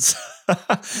opinions.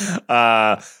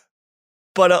 But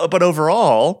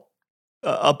overall,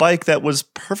 a bike that was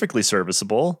perfectly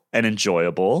serviceable and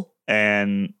enjoyable.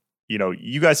 And,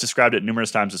 you guys described it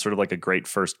numerous times as sort of like a great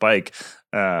first bike.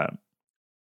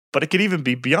 But it could even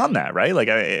be beyond that, right? Like,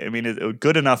 I mean, a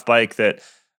good enough bike that,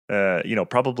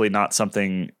 probably not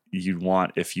something you'd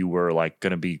want if you were like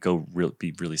going to be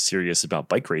really serious about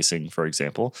bike racing, for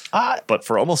example. But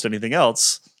for almost anything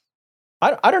else,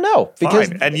 I don't know, because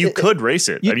fine. And you could race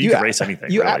it. You could race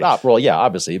anything. Really. Well, yeah,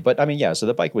 obviously, but I mean, yeah. So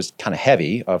the bike was kind of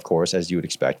heavy, of course, as you would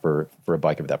expect for a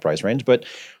bike of that price range. But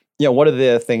one of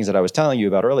the things that I was telling you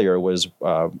about earlier was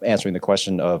answering the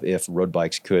question of if road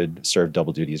bikes could serve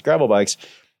double duty as gravel bikes.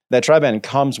 That Tri-Band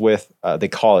comes with, they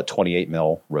call it 28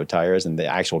 mil road tires, and the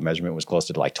actual measurement was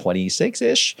closer to like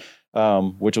 26-ish,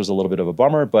 which was a little bit of a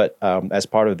bummer. But as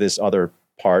part of this other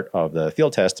part of the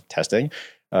field testing,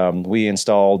 we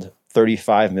installed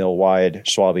 35 mil wide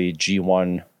Schwalbe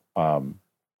G1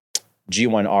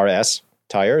 RS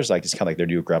tires, like it's kind of like their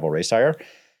new gravel race tire.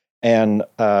 And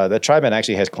the Tri-Band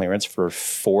actually has clearance for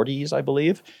 40s, I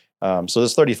believe. So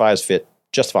those 35s fit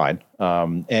just fine.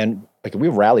 And like we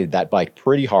rallied that bike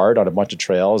pretty hard on a bunch of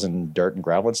trails and dirt and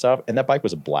gravel and stuff. And that bike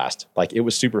was a blast. Like it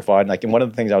was super fun. Like, and one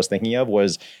of the things I was thinking of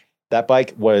was that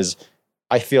bike was,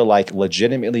 I feel like,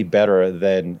 legitimately better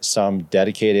than some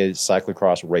dedicated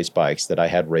cyclocross race bikes that I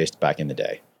had raced back in the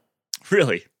day.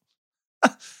 Really?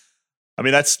 I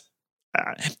mean, that's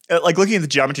like looking at the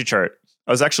geometry chart.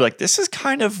 I was actually like, this is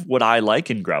kind of what I like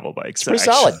in gravel bikes. It's pretty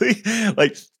solid.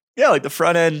 Like the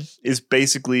front end is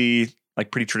basically like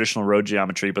pretty traditional road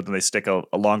geometry, but then they stick a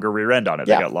longer rear end on it.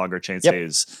 Yeah. They got longer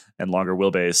chainstays and longer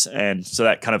wheelbase. And so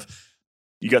that kind of,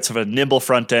 you got sort of a nimble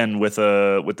front end with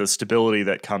the stability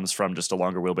that comes from just a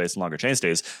longer wheelbase and longer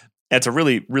chainstays. And it's a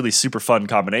really, really super fun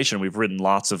combination. We've ridden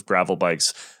lots of gravel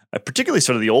bikes, particularly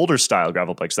sort of the older style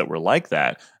gravel bikes that were like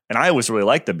that. And I always really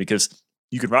liked them because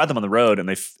you can ride them on the road and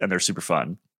they're super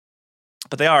fun,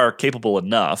 but they are capable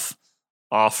enough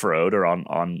off-road or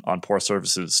on poor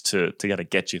surfaces to kind of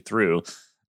get you through.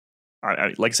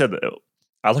 I like I said,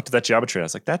 I looked at that geometry and I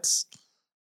was like, that's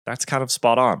kind of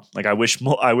spot on. Like I wish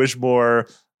more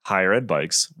higher end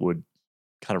bikes would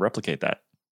kind of replicate that.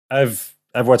 I've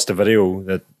watched the video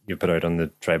that you put out on the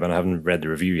Tri-Band. I haven't read the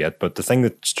review yet, but the thing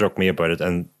that struck me about it,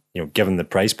 and given the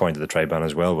price point of the Tri-Band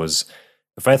as well, was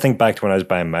if I think back to when I was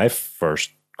buying my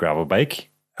first gravel bike,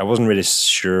 I wasn't really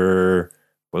sure,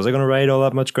 was I going to ride all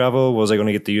that much gravel? Was I going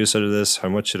to get the use out of this? How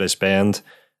much should I spend?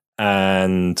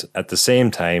 And at the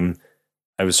same time,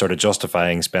 I was sort of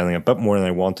justifying spending a bit more than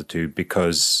I wanted to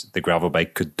because the gravel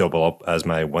bike could double up as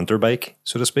my winter bike,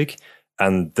 so to speak.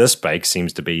 And this bike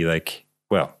seems to be like,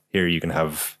 well, here you can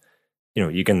have,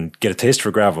 you can get a taste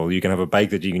for gravel. You can have a bike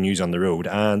that you can use on the road,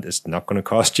 and it's not going to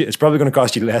cost you. It's probably going to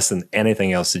cost you less than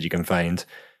anything else that you can find.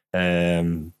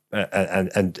 And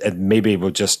maybe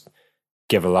we'll just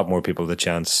give a lot more people the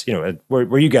chance.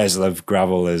 Where you guys live,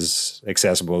 gravel is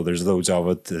accessible. There's loads of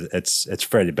it. It's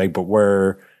fairly big, but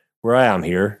where I am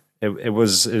here, it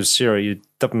was you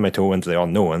dipping my toe into the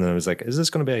unknown, and I was like, is this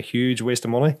going to be a huge waste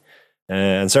of money?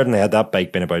 And certainly, had that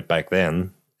bike been about back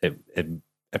then,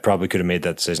 it probably could have made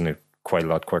that decision quite a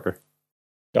lot quicker.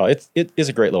 No, it is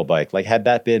a great little bike. Like, had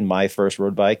that been my first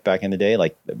road bike back in the day,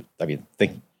 like, I mean,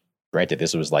 granted,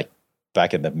 this was like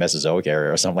back in the Mesozoic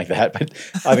era or something like that. But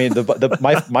I mean,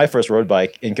 my first road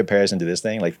bike in comparison to this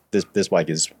thing, like this bike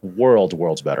is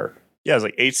worlds better. Yeah, it's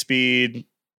like 8-speed,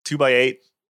 2x8,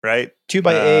 right?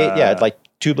 2x8, yeah, like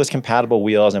tubeless compatible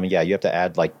wheels. I mean, yeah, you have to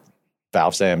add like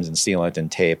valve stems and sealant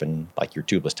and tape and like your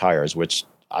tubeless tires, which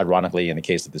ironically, in the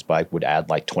case of this bike, would add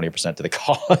like 20% to the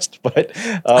cost. But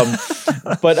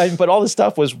all this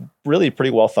stuff was really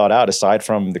pretty well thought out. Aside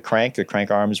from the crank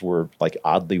arms were like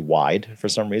oddly wide for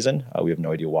some reason. We have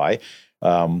no idea why.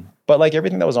 But like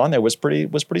everything that was on there was pretty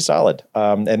solid.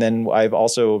 And then I've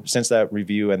also, since that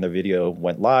review and the video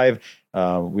went live,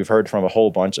 we've heard from a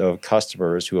whole bunch of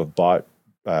customers who have bought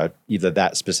either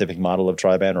that specific model of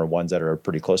Tri-Band or ones that are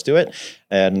pretty close to it.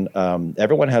 And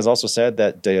everyone has also said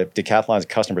that Decathlon's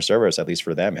customer service, at least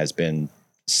for them, has been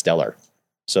stellar.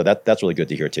 So that's really good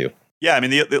to hear too. Yeah, I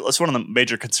mean, it's one of the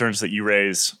major concerns that you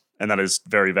raise, and that is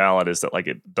very valid, is that like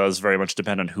it does very much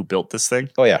depend on who built this thing.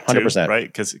 Oh yeah, 100%.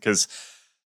 Right? Because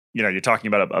you're talking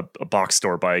about a box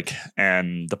store bike,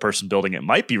 and the person building it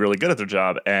might be really good at their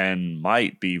job and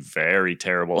might be very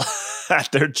terrible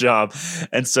at their job.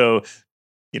 And so,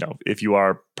 if you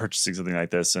are purchasing something like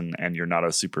this and you're not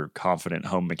a super confident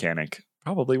home mechanic,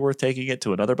 probably worth taking it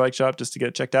to another bike shop just to get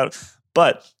it checked out.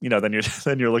 But,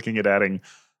 then you're looking at adding,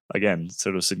 again,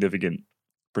 sort of significant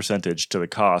percentage to the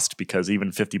cost, because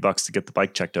even $50 to get the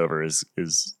bike checked over is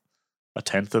a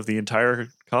tenth of the entire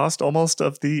cost almost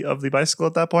of the bicycle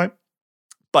at that point.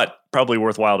 but probably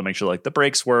worthwhile to make sure like the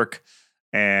brakes work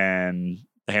and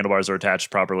the handlebars are attached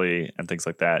properly and things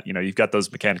like that. You know, you've got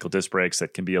those mechanical disc brakes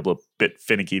that can be a bit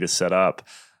finicky to set up.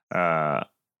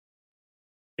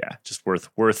 Just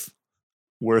worth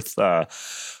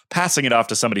passing it off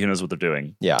to somebody who knows what they're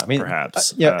doing. Yeah, I mean,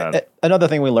 perhaps. Another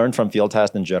thing we learned from field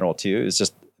test in general too is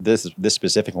just this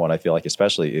specific one. I feel like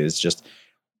especially is just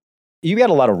you got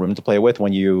a lot of room to play with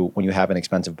when you have an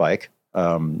expensive bike.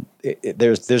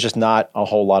 There's just not a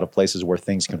whole lot of places where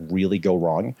things can really go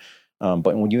wrong.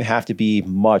 But when you have to be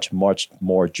much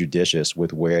more judicious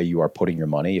with where you are putting your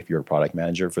money, if you're a product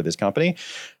manager for this company,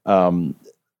 then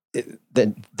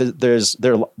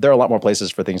there are a lot more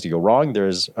places for things to go wrong.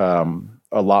 There's a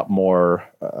lot more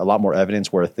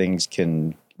evidence where things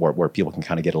can where people can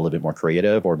kind of get a little bit more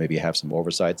creative or maybe have some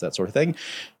oversights, that sort of thing.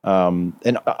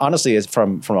 And honestly, it's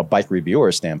from a bike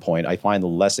reviewer standpoint, I find the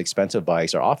less expensive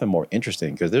bikes are often more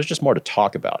interesting because there's just more to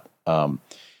talk about.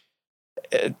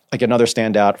 Like another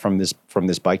standout from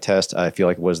this bike test, I feel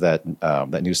like was that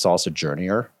new Salsa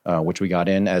Journeyer, which we got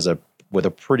in with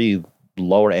a pretty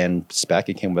lower end spec.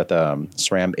 It came with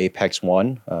SRAM Apex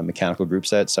 1 mechanical group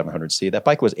set 700C. That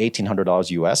bike was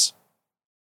 $1,800 US.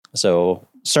 So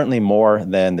certainly more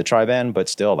than the Tri-Van, but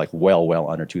still like well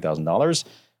under $2,000.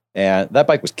 And that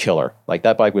bike was killer. Like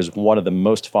that bike was one of the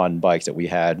most fun bikes that we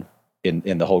had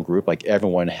in the whole group. Like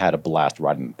everyone had a blast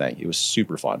riding the thing. It was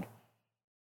super fun.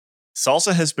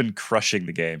 Salsa has been crushing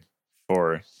the game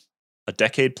for a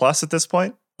decade plus at this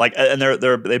point. Like, and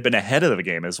they've been ahead of the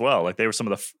game as well. Like they were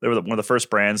one of the first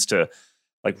brands to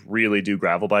like really do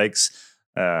gravel bikes.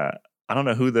 I don't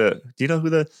know do you know who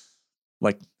the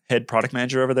like head product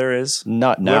manager over there is?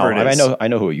 Not now. I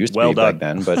know who it used to be back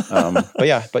then, but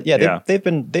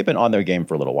they've been on their game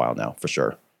for a little while now, for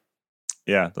sure.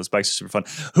 Yeah, those bikes are super fun.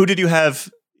 Who did you have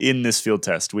in this field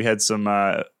test? We had some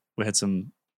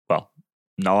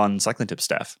non-Cycling Tips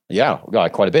staff. Yeah,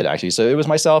 quite a bit actually. So it was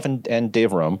myself and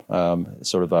Dave Rome,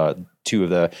 sort of two of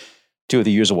the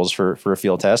usuals for a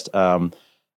field test. And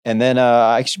then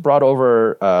I actually brought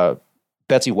over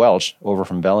Betsy Welch over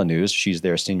from Vela News. She's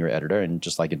their senior editor and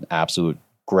just like an absolute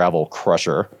gravel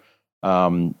crusher.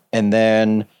 And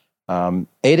then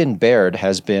Aiden Baird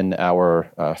has been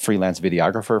our freelance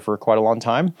videographer for quite a long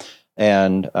time.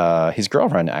 And his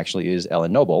girlfriend actually is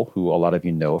Ellen Noble, who a lot of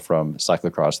you know from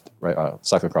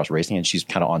cyclocross racing, and she's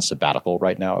kind of on sabbatical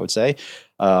right now, I would say.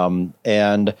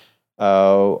 And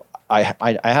I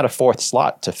had a fourth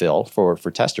slot to fill for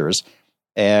testers,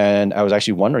 and I was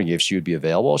actually wondering if she would be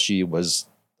available. She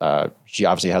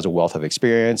obviously has a wealth of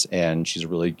experience, and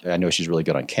I know she's really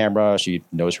good on camera. She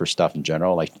knows her stuff in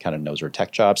general, like kind of knows her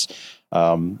tech chops,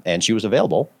 and she was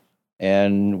available.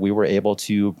 And we were able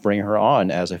to bring her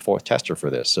on as a fourth tester for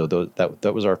this. So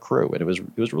that was our crew, and it was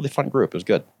a really fun group. It was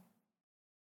good.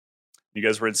 You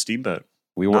guys were in Steamboat.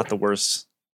 We were not the worst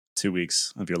 2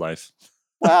 weeks of your life.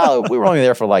 Well, we were only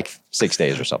there for like 6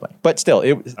 days or something, but still,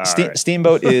 Right.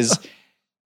 Steamboat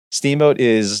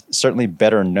is certainly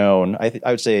better known. I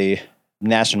would say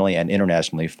nationally and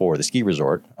internationally for the ski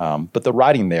resort. But the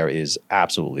riding there is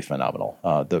absolutely phenomenal.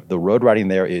 The road riding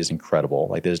there is incredible.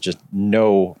 Like there's just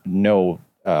no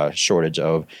shortage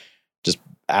of just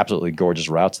absolutely gorgeous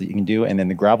routes that you can do. And then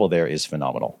the gravel there is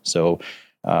phenomenal. So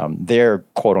their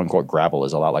quote unquote gravel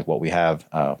is a lot like what we have.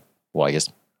 Well, I guess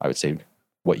I would say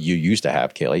what you used to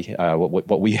have, Kaylee,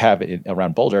 what we have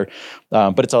around Boulder.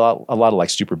 But it's a lot of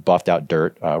like super buffed out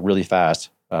dirt, really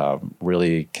fast,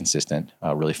 really consistent,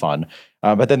 really fun.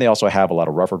 But then they also have a lot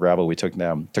of rougher gravel. We took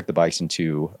the bikes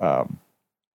into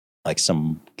like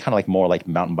some kind of like more like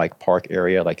mountain bike park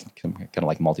area, like kind of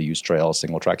like multi-use trail,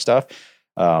 single track stuff,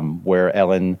 where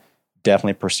Ellen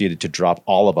definitely proceeded to drop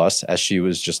all of us as she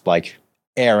was just like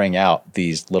airing out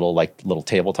these little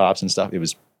tabletops and stuff. It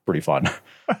was pretty fun.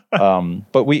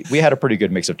 But we had a pretty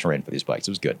good mix of terrain for these bikes.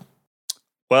 It was good.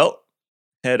 Well,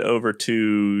 head over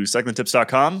to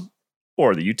cyclingtips.com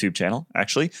or the YouTube channel,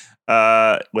 actually,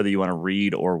 whether you want to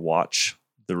read or watch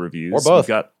the reviews. Or both. We've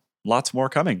got lots more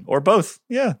coming. Or both.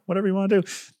 Yeah, whatever you want to do.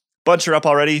 Bunch are up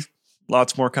already.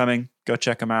 Lots more coming. Go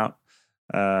check them out.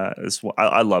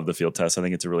 I love the field test. I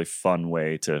think it's a really fun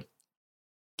way to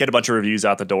get a bunch of reviews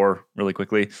out the door really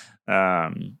quickly,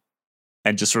 and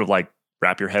just sort of like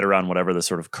wrap your head around whatever the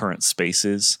sort of current space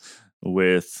is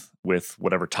with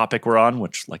whatever topic we're on,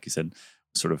 which, like you said,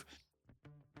 sort of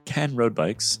can road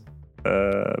bikes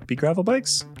be gravel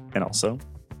bikes? And also,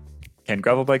 can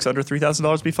gravel bikes under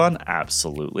 $3,000 be fun?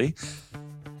 Absolutely.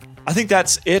 I think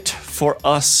that's it for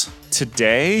us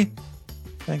today.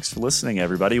 Thanks for listening,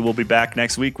 everybody. We'll be back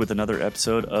next week with another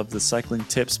episode of the Cycling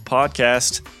Tips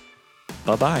Podcast.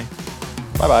 Bye-bye.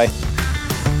 Bye-bye.